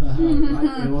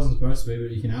 It wasn't supposed to be,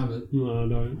 but you can have it. No, I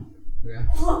don't. Yeah.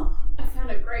 Oh, I found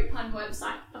a great pun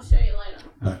website. I'll show you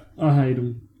later. I hate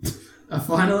him. A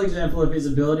final example of his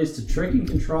abilities to trick and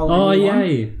control Oh, anyone.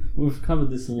 yay! We've covered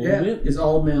this a little bit. is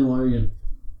Old Man Logan.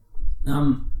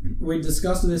 We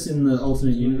discussed this in the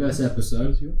Alternate Universe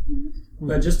episode,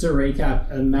 but just to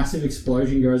recap, a massive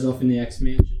explosion goes off in the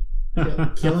X-Mansion,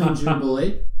 killing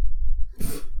Jubilee.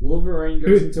 Wolverine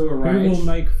goes into a Who rage. will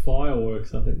make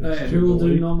fireworks, I think. That's Who will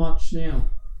do Jubilee. not much now.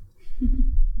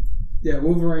 Yeah,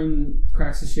 Wolverine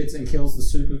cracks the shits and kills the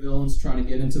supervillains trying to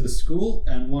get into the school,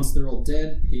 and once they're all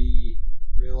dead, he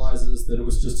realizes that it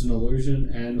was just an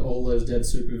illusion, and all those dead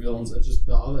supervillains are just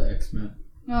the other X-Men.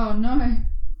 Oh no.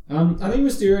 I think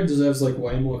Mysterio deserves like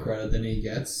way more credit than he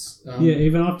gets. Yeah,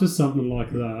 even after something like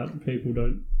that, people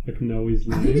don't like know his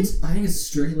I name. think it's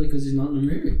strictly because he's not in the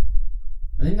movie.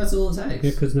 I think that's all it takes.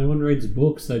 Yeah, because no one reads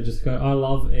books. They just go, I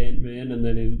love Ant-Man, and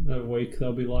then in a week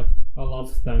they'll be like, I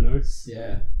love Thanos.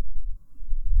 Yeah.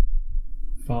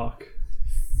 Fuck.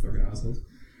 Fucking assholes.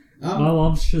 I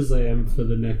love Shazam for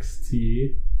the next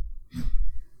year.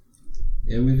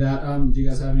 Yeah, with that, do you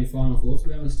guys have any final thoughts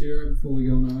about Mysterio before we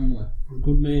go on our own way?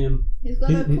 Good man. He's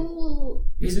got a He- cool...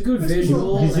 He's a good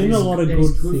visual. He's in and a lot of and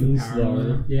he's good for things, paranoia.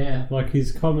 though. Yeah. Like,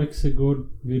 his comics are good,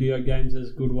 video games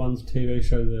there's good ones, TV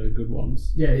shows are good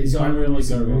ones. Yeah, he's Can't got really really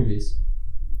go good wrong. movies.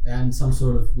 And some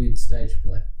sort of weird stage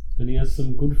play. And he has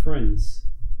some good friends.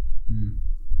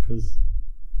 Because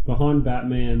behind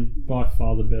Batman, by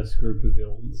far the best group of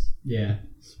villains. Yeah.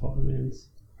 Spider-Man's.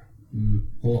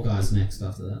 Hawkeye's next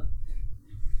after that.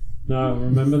 No,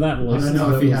 remember that I list? don't know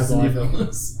if that he was has any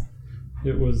villains.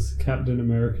 It was Captain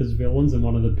America's villains, and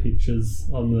one of the pictures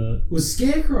on the Was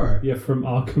Scarecrow? from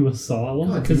Arkham Asylum,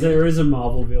 God because damn. there is a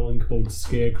Marvel villain called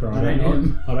Scarecrow. I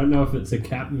don't know if it's a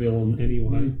Cap villain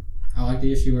anyway. I like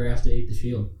the issue where he has to eat the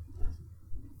shield.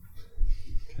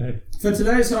 Okay. For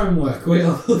today's homework, we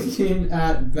are looking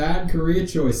at bad career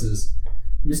choices.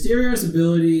 Mysterio's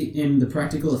ability in the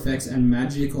practical effects and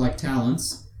magic-like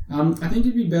talents, I think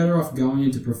he'd be better off going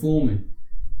into performing.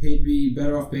 He'd be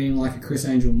better off being like a Chris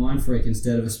Angel mind freak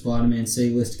instead of a Spider-Man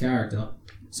C-list character.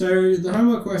 So the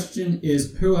homework question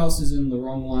is, who else is in the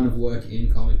wrong line of work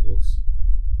in comic books?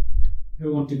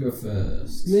 Who wants to go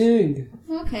first? Meg.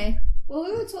 Okay. Well,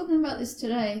 we were talking about this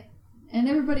today, and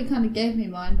everybody kind of gave me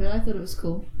mine, but I thought it was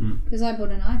cool because I bought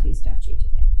an Ivy statue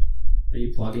today. Are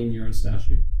you plugging your own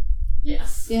statue?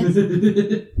 Yes. Yes.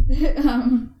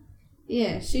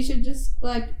 Yeah, she should just,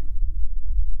 like,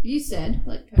 you said,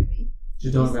 like Toby.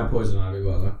 She's talking about Poison Ivy,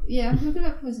 by the way. Yeah, I'm talking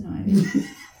about Poison Ivy.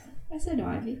 I said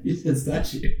Ivy. You said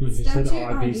statue. You said Statue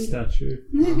Ivy Ivy. statue.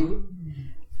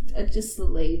 Just the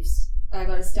leaves. I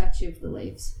got a statue of the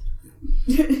leaves.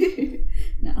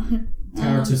 No.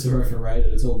 Characters are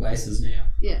overrated. It's all bases now.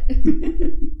 Yeah.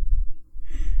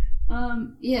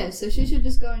 Yeah, so she should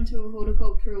just go into a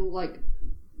horticultural, like,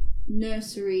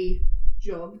 nursery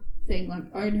job thing, like,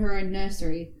 own her own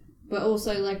nursery, but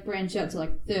also, like, branch out to,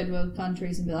 like, third world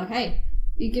countries and be like, hey,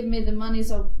 you give me the money,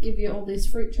 so I'll give you all these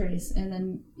fruit trees, and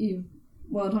then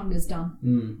world hunger's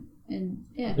done. And,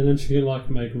 yeah. And then she can, like,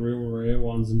 make real rare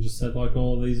ones and just said, like,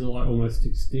 oh, these are, like, almost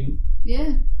extinct.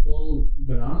 Yeah. Well,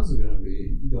 bananas are going to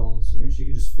be gone soon. She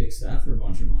could just fix that for a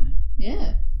bunch of money.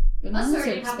 Yeah. That's Bananas are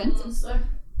already happened, expensive. so.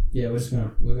 Yeah,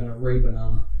 we're gonna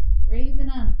re-banana. Free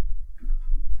banana.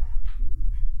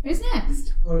 Who's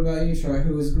next? What about you, Troy?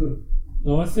 Who is good?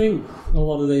 No, I think a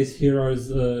lot of these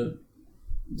heroes are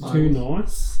too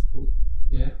nice.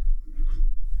 Yeah.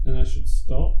 And they should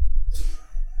stop.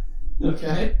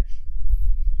 Okay.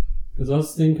 Because I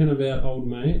was thinking about old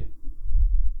mate.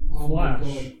 Oh my Flash.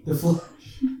 God. The Flash.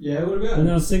 Yeah, what about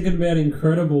And I was thinking about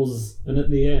Incredibles, and at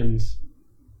the end,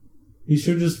 he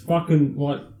should just fucking,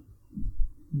 like,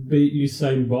 beat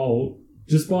Usain Bolt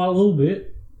just by a little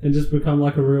bit and just become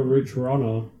like a real rich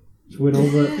runner. Just win all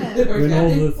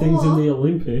the things in the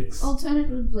Olympics.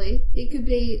 Alternatively, he could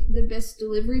be the best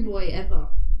delivery boy ever.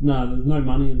 No, there's no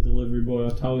money in Delivery Boy, I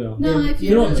tell you. No, Yeah, if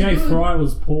You know what, Jay good. Fry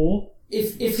was poor.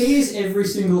 If he is every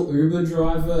single Uber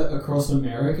driver across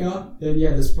America, then yeah,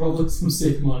 there's probably some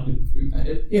sick money to be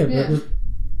made. Yeah, Yeah. but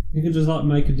you could just like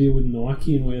make a deal with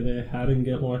Nike and wear their hat and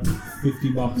get like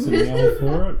 $50 an hour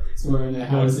for it. It's wearing a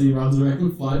house and he runs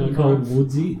around fighting Like old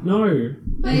Woodsy. No,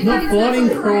 But he's if not he fighting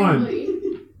does it crime.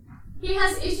 correctly, he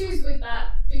has issues with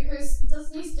that because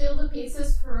doesn't he steal the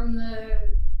pizzas from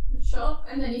the shop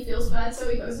and then he feels bad, so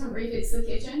he goes and refits the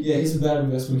kitchen? Yeah, he's a bad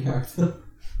investment character.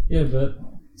 Yeah, but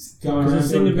He's going because around the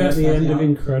thing doing about best the back end of out.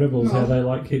 Incredibles, how Oh. they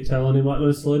like keep telling him like,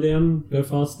 "No, slow down, go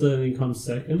faster," and he comes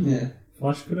second. Yeah.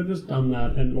 Flash could have just done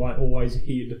that and like always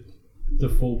hid the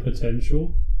full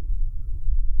potential.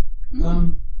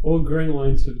 Or Green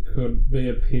Lantern could be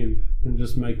a pimp and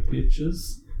just make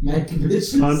bitches. Make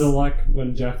bitches. Kind of like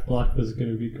when Jack Black was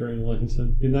going to be Green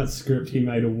Lantern. In that script, he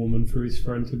made a woman for his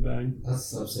friend to bang.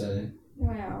 That's upsetting.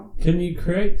 Wow. Can you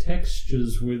create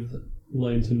textures with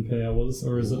lantern powers,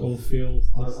 or does it all feel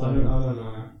I the don't same?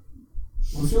 know.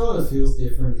 I'm sure it feels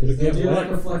different Could because it they get do wet?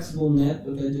 like a flexible net,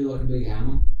 but they do like a big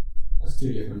hammer. That's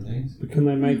two different things. But can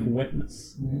they make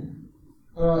wetness? Yeah.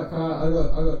 Alright,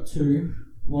 I got two.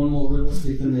 One more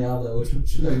realistic than the other. Which one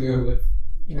should I go with?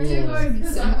 I should go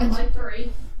because I've got like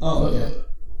 3. Oh, okay.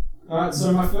 Alright,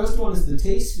 so my first one is the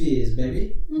T-spheres,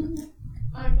 baby.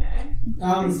 Okay.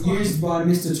 Used by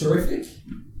Mr. Terrific.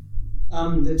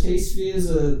 The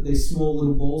T-spheres are these small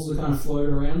little balls that kind of float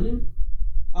around him.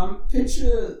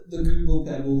 Picture the Google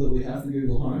Pebble that we have, the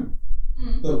Google Home,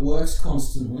 but works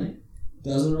constantly.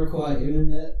 Doesn't require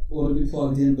internet or to be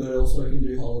plugged in, but it also can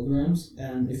do holograms.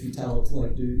 And if you tell it to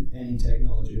like do any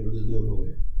technology, it'll just do it for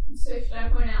you. So should I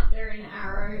point out they're in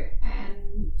Arrow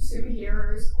and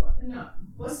Superheroes? No.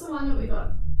 What's the one that we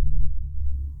got?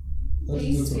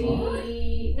 That's a lot.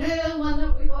 No, the one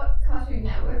that we got Cartoon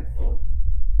Network for.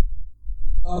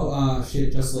 Oh,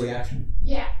 shit, Just League Action.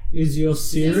 Yeah. Is your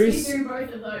serious He's doing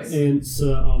both of those.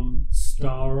 answer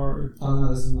Starro? Oh no,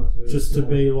 this is not serious. Just to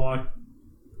be like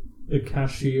a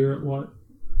cashier at like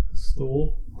a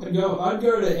store? I'd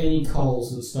go to any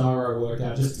Coles that Starro worked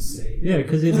out just to see. Yeah,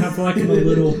 because he'd have like a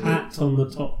little hat on the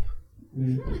top.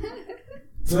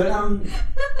 But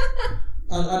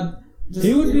I just,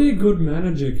 He would be a good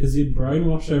manager because he'd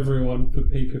brainwash everyone for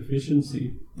peak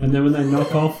efficiency. And then when they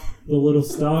knock off, the little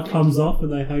star comes off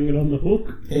and they hang it on the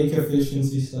hook. peak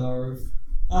efficiency star of.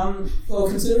 Well,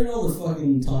 considering all the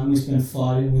fucking time we spent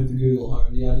fighting with the Google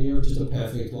Home, the idea of just a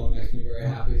perfect one makes me very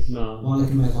happy. Nah. One that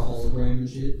can make a hologram and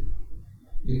shit.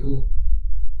 Be cool.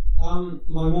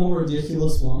 My more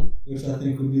ridiculous one, which I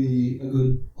think would be a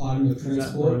good item of Is that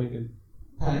transport. Brannigan?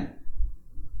 Hey?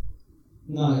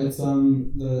 No, it's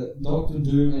the Doctor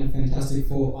Doom and Fantastic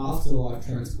Four Afterlife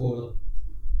transporter.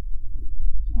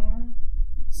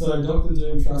 So Doctor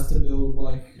Doom tries to build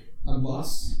like a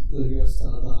bus that goes to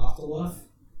the afterlife.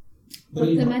 But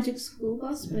Like the magic school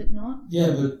bus, but not. yeah,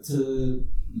 but to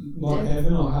not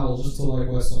heaven or hell, just to like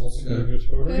where souls go.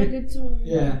 Purgatory. Purgatory.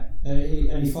 Yeah,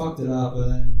 and he fucked it up,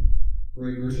 and then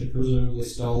Reed Richard presumably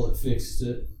stole it, fixed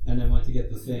it, and then went to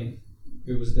get the Thing,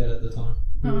 who was dead at the time.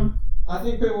 Oh. I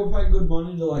think people pay good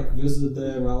money to like visit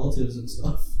their relatives and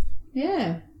stuff.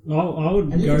 Yeah. I would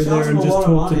And you go can charge there them and a just lot of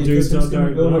talk to money dudes because I who's going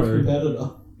to don't build a know.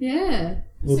 competitor? Yeah.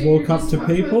 Would So walk you're up just to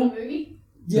talking about people. the movie?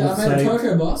 Yeah, I made a Say-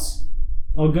 Cocoa bus.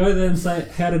 I'll go there and say,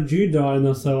 "How did you die?" And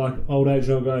they'll say, like, old age.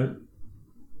 I'll go,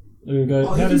 and go,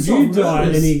 Oh, "How you did saw you die?"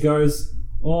 murders. And he goes,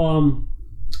 "Oh,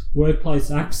 workplace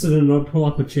accident." I'd pull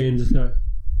up a chair and just go,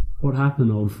 "What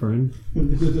happened, old friend?"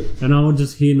 And I would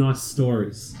just hear nice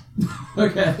stories.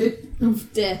 Okay.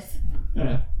 Of death.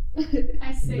 Yeah.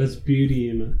 I see. There's beauty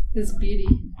in it. There's beauty.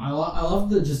 I love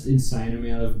the just insane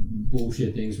amount of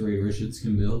bullshit things Reed Richards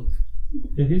can build.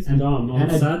 Yeah, he's And- dumb. I'm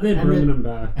and- sad they're and bringing the- him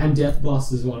back. And Death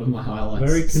Bus is one of my highlights.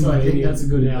 Very So I convenient think that's a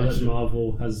good now that invention.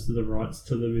 Marvel has the rights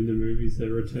to them in the movies they're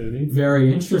returning.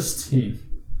 Very interesting.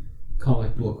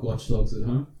 Comic book watchdogs at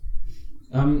home.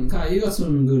 Kai, you got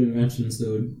some good inventions that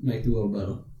would make the world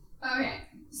better. Okay,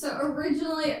 so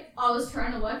originally I was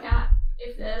trying to work out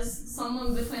if there's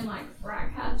someone between like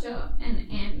Ratcatcher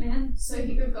and Ant-Man, so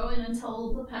he could go in and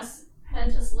tell the pest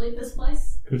head just leave this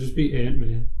place. Could just be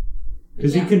Ant-Man.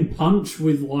 Because Yeah. he can punch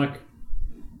with, like,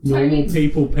 normal Tony-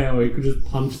 people power. He could just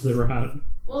punch the rat.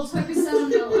 Well, Toby said I'm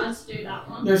not allowed to do that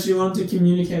one. No, she wanted to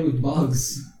communicate with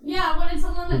bugs. Yeah, I wanted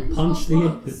someone that can Punch stop the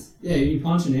bugs. Yeah, you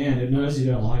punch an ant, it knows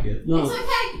you don't like it. No. It's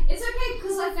okay,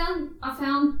 because I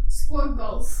found squirt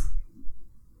goals.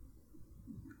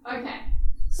 Okay,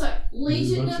 so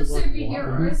Legion bunch of of, like,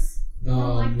 Superheroes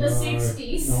from like the no.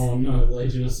 60s. Oh no,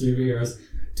 Legion of Superheroes.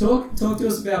 Talk to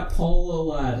us about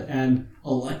Polar Lad and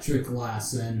Electric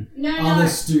Lass and No, other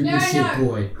stupid no, shit no.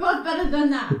 boy. God, better than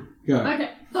that. Go.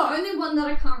 Okay, the only one that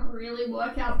I can't really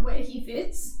work out where he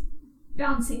fits,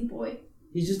 Bouncing Boy.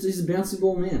 He's a bouncy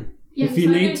ball man. Yeah, If you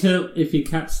so I need don't- to, if you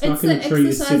catch stuck It's in a the tree,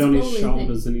 you sit exercise on his bowling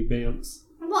shoulders and he bounce.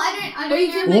 Well, I Or you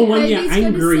don't can know. make Or when you're babies go to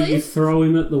angry, you sleep. throw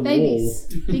him at the Babies.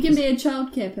 You can be a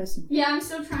childcare person. Yeah, I'm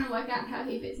still trying to work out how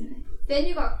he fits in there. Then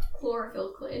you got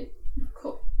Chlorophyll Kid.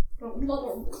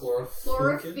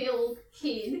 Chlorophyll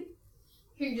Kid,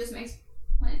 who just makes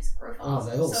plants grow fast. Oh,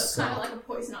 they all so it's kind of suck. like a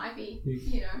poison ivy,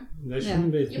 you know. wall. They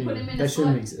shouldn't be a You put him thing. in They a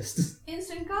shouldn't pot, exist.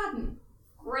 instant garden.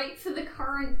 Great for the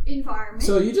current environment.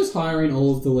 So you're just hiring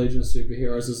all of the Legion of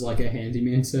Superheroes as like a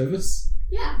handyman service?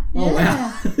 yeah. Oh Yeah.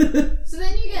 wow. So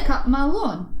then you get Cut my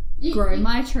lawn. you, Grow you,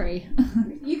 my tree.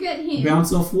 you get him.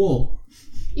 Bounce off wall.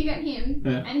 You get him,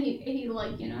 Yeah. and he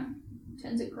like, you know,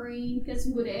 turns it green, gets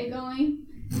some good air going.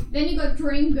 Then you got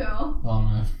Dream Girl. Oh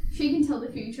no. She can tell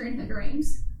the future in her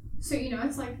dreams. So, you know,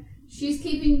 it's like she's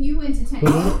keeping you entertained.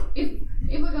 But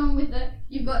if we're going with it,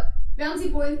 you've got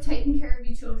Bouncy Boy taking care of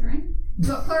your children. You've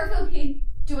got Chlorophyll Kid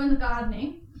doing the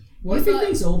gardening. What if he But-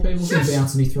 thinks all people can Shush!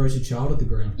 bounce and he throws your child at the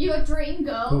ground? You got Dream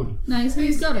Girl. Good. No,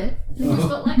 he's got it. Who's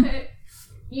got like a,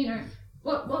 you know,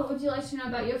 what would you like to know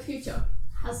about your future?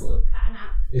 Has a little cat nap.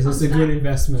 Is this a Comes good back.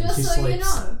 investment? Just She so sleeps. you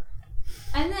know.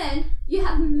 And then you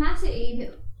have Matter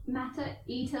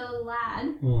Eater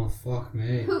Lad, Oh fuck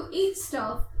me. who eats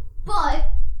stuff, but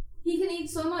he can eat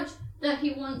so much that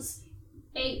he wants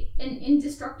an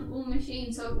indestructible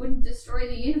machine so it wouldn't destroy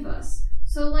the universe.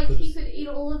 So, like, he could eat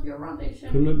all of your rubbish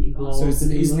and Couldn't it be blow gone. So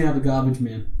up? he's now the garbage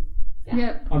man. Yeah.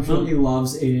 Yep. I'm sure he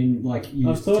loves eating like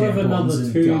used thought of tampons another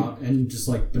and, two- and just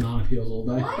like banana peels all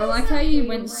day. Why I is like that how you your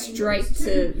went brain straight goes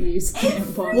to use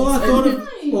tampons. Well,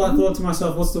 Fine. I thought to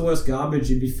myself, what's the worst garbage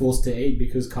you'd be forced to eat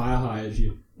because Kaya hired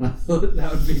you? I thought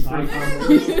that would be pretty No, no, fun.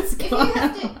 but if you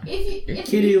have to, if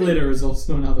Kitty you, litter is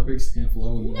also another example.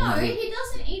 I wouldn't No, want to. he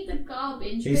doesn't eat the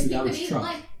garbage, He's but the he could garbage eat truck.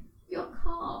 like your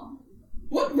car.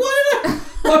 What?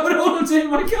 Why would I want him to eat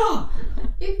my car?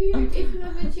 If you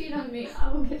ever cheat on me,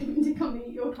 I will get him to come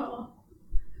eat your car.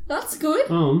 That's good.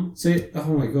 See, oh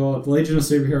my god, Legion of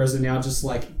Superheroes are now just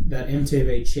like that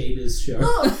MTV Cheaters show.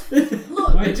 Look,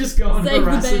 Wait, just go and Save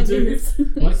the harass a dude.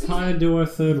 bandits. Let Kaya do her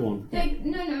third one.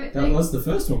 That was the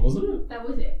first one, wasn't it? That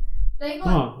was it. They got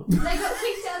Oh, they got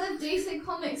kicked out of DC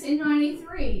Comics in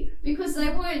 '93 because they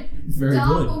weren't Very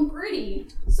dark good. or gritty.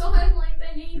 So I'm like,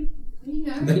 they need, you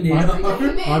know, They need I- a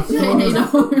They need a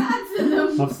home. bad for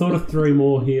them. I've thought of 3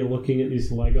 more here looking at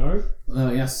this Lego.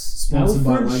 Oh, yes. Sponsored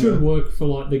by Alfred Lego. should work for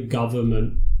like the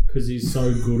government because he's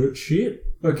so good at shit.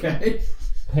 Okay.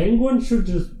 Penguin should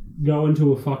just go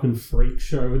into a fucking freak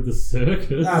show with the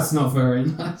circus. That's not very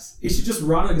nice. He should just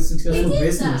run a successful He did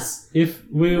business. If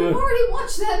we We've were already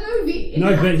watched that movie.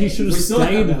 no, but he should have We still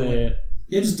stayed have that there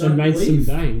Yeah, just don't and made leave.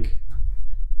 some bank.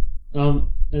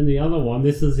 And the other one,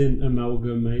 this is in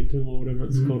Amalgamatum or whatever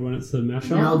it's called when it's the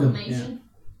mashup. Amalgamation.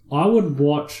 I would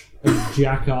watch a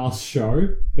jackass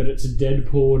show, but it's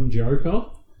Deadpool and Joker.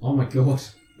 Oh my god.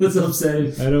 That's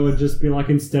upsetting. And it would just be like,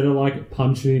 instead of like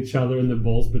punching each other in the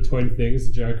balls between things,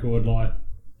 Joker would like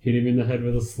hit him in the head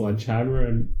with a sledgehammer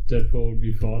and Deadpool would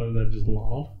be fine and they'd just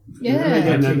laugh. Yeah.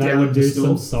 And then kicked they out would of the do store.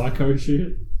 some psycho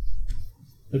shit.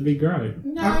 That'd be great.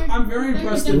 No, I'm very they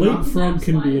impressed would that definitely Leapfrog not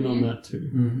can be in slide on that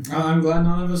too. I'm glad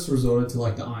none of us resorted to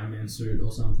like the Iron Man suit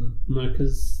or something. No,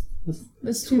 because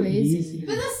That's too easy.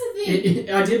 But that's the thing.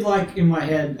 I did like in my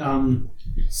head,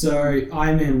 so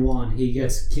Iron Man 1, he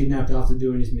gets kidnapped after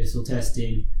doing his missile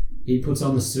testing. He puts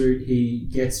on the suit, he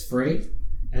gets free.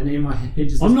 And in my head, he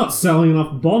just I'm not selling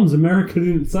enough bombs. America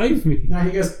didn't save me. No,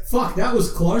 he goes, fuck, that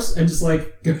was close, and just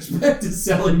like goes back to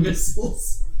selling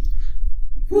missiles.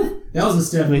 Whew, that was a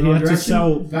step in He the right had to direction.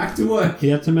 sell- Back to work. He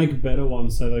had to make a better one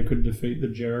so they could defeat the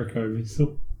Jericho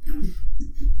missile.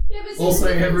 Yeah, but see, Also,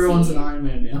 the difference everyone's an here, Iron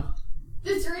Man now.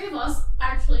 the 3 of us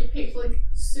actually picked like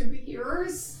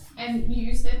superheroes and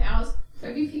used their powers.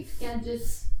 Toby picked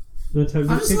gadgets. No, Toby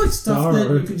I just picked like stuff that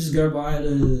Starro. you could just go buy at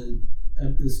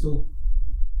the store.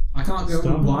 I can't go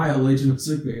Starro? and buy a Legion of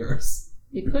Superheroes.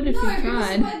 You could if No, you because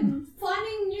tried. we're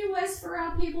finding new ways for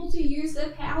our people to use their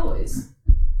powers.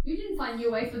 You didn't find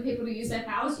new way for people to use their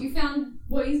powers. You found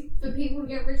ways for people to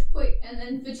get rich quick, and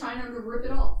then for China to rip it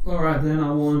off. Alright then,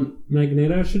 I want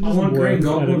Magneto should just Green work at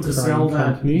Goblin a to sell crane that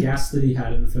company. gas that he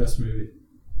had in the first movie.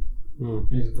 Oh.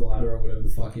 In his glider or whatever the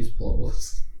fuck his plot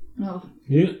was. Oh.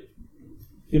 You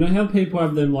know how people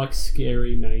have them like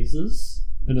scary mazes?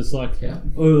 And it's like, Yeah.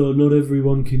 oh, not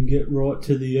everyone can get right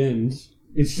to the end.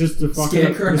 It's just a fucking,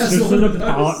 Scarecrow it's has just one an of those.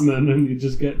 apartment and you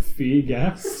just get fear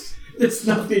gas. There's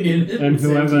nothing in it. And It's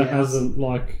whoever empty house. hasn't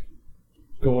like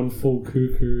gone full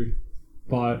cuckoo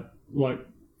by like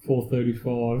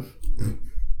 4:35,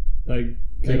 they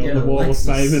get get on the a wall of Lexus.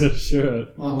 fame in a shirt.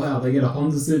 Oh wow, they get a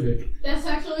Honda Civic. That's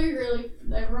actually really.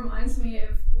 That reminds me of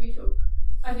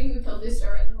I think we told this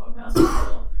story in the podcast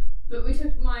before, but we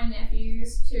took my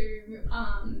nephews to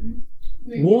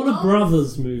movie Warner world,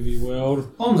 Brothers movie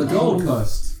world. On the Gold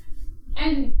Coast.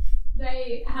 and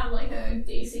they have like a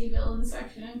DC villain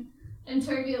section. And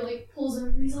Toby like pulls him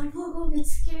and he's like, look,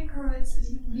 it's Scarecrow.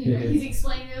 He's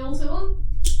explaining it all to them.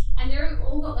 And they're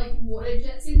all got like water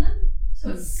jets in them. So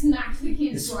it smacked the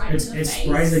kids right in the It face.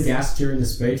 sprays a gas during the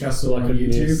speech. I saw Like on a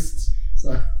YouTube. mist.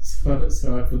 So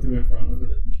I put them in front of it.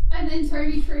 And then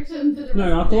Toby tricked him for the rest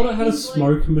No, I of the thought day. it had a He's like,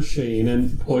 smoke machine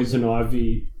and Poison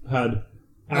Ivy had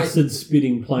acid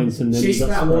spitting planes and then She he got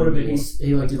spat sprayed water, but with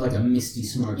he like did like a misty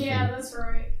smoke Yeah, thing. that's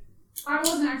right. I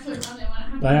wasn't actually around there when it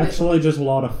happened. They but- actually just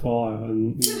light a fire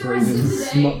and you For the breathe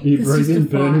rest in, of the day. you It's breathe just in a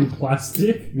burning fire.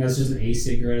 plastic. And that's just an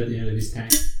e-cigarette at the end of his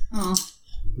tank. Oh.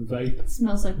 Vape.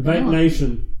 Smells like Vape vanilla.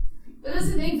 Nation. But that's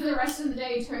the thing, for the rest of the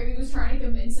day, Toby was trying to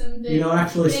convince him that You're not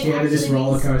actually they scared of this actually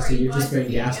roller need coaster, spray you've just been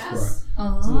bars gassed, to bro. gas. It's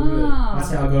all good.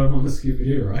 That's Oh. how I got him on the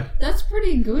Scooby-Doo, right? That's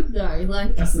pretty good though.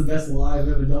 Like, That's the best lie I've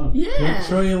ever done. yeah. Make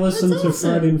sure you listen That's to awesome.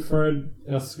 Fred and Fred,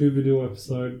 our Scooby-Doo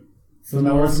episode. For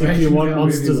more Or if information, you want go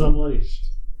Monsters Movie World. Unleashed.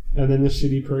 And then the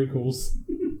shitty prequels.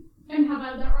 And how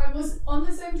about that ride was on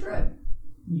the same trip?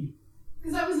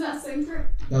 Because that was that same trip.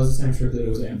 That was the same trip that it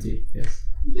was empty, yes.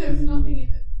 There was nothing in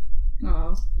it.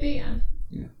 Oh. The end.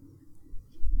 Yeah.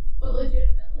 But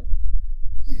legitimately.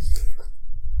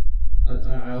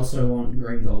 I also want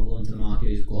Green Goblin to market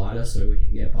his glider so we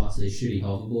can get past these shitty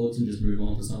hoverboards and just move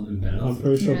on to something better. I'm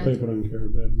pretty sure Yeah. people don't care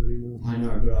about them anymore. I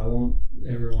know, but I want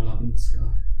everyone up in the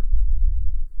sky.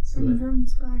 So From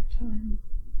Sky Time.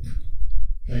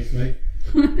 thanks, mate.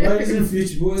 Ladies and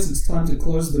future boys, it's time to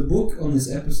close the book on this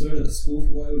episode of the School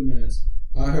for Wayward Nerds.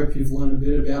 I hope you've learned a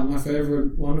bit about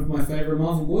one of my favourite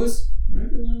Marvel boys. I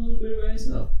hope you learned a little bit about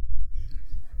yourself.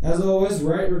 As always,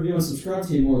 rate, review, and subscribe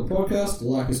to hear more of the podcast.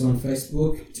 Like us on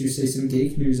Facebook to see some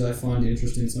geek news I find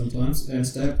interesting sometimes, and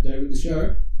stay up to date with the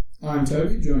show. I'm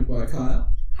Toby, joined by Kyle,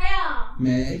 Hiya!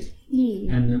 Meg,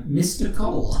 Yeah. and Mr.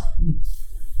 Cola.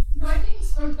 Who I think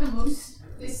spoke the most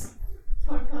this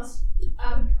podcast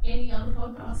out of any other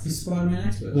podcast. He's Spider-Man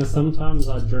expert. Now, sometimes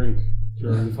I drink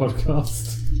during the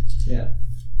podcast. Yeah,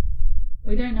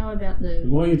 We don't know about The the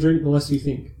more you drink, the less you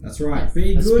think. that's right. Yes.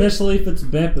 Be good. Especially if it's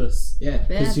Beppis. Yeah.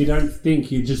 Because you don't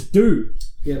think, you just do.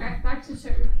 Yeah. Alright, back to show.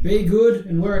 Be good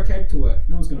and wear a cape to work.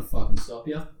 No one's gonna fucking stop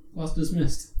you. Class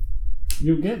dismissed.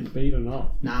 You'll get beaten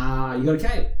up. Nah, you got a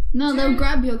cape. No, they'll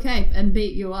grab your cape and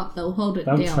beat you up. They'll hold it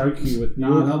They'll down. choke you with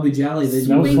Nah, they'll be jolly. They'll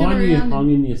Swing it find you around hung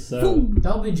in your cell. Boom.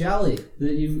 They'll be jolly.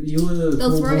 That you were the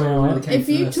They'll cool throw- boy who wore the cape If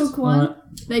you first. took one,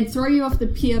 they'd throw you off the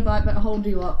pier boat but hold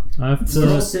you up. I have We're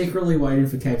all to... secretly waiting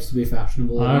for capes to be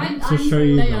fashionable. I have to show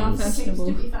you They are guys. fashionable,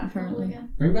 To be fashionable apparently. again.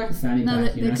 Bring back a fanny No,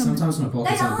 pack. they You know, come- sometimes my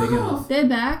pockets They aren't big are. enough. They're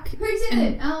back. Who did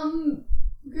And- it?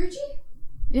 Gucci?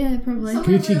 Yeah, probably.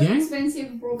 Someone Gucci really gang?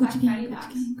 expensive brought back Gucci fanny gang,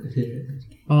 packs. Gucci gang.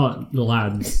 Oh, the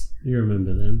lads. You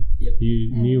remember them. Yep.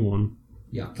 You knew one.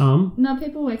 Yuck. No,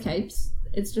 people wear capes.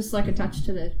 It's just like attached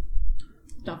to their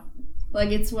stuff. Like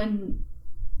it's when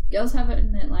girls have it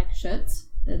in their like shirts.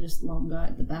 They're just longer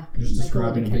at the back. You're just They call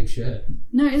it describing a cape. big shirt.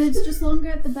 No, it's just longer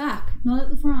at the back, not at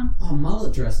the front. Oh,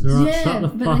 mullet dresses. Alright, Yeah, shut the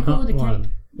but they fuck call up, it a lad.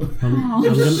 cape. I'm Oh,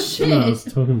 gonna, shit. No, I was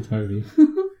talking to Toby.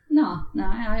 No,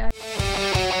 I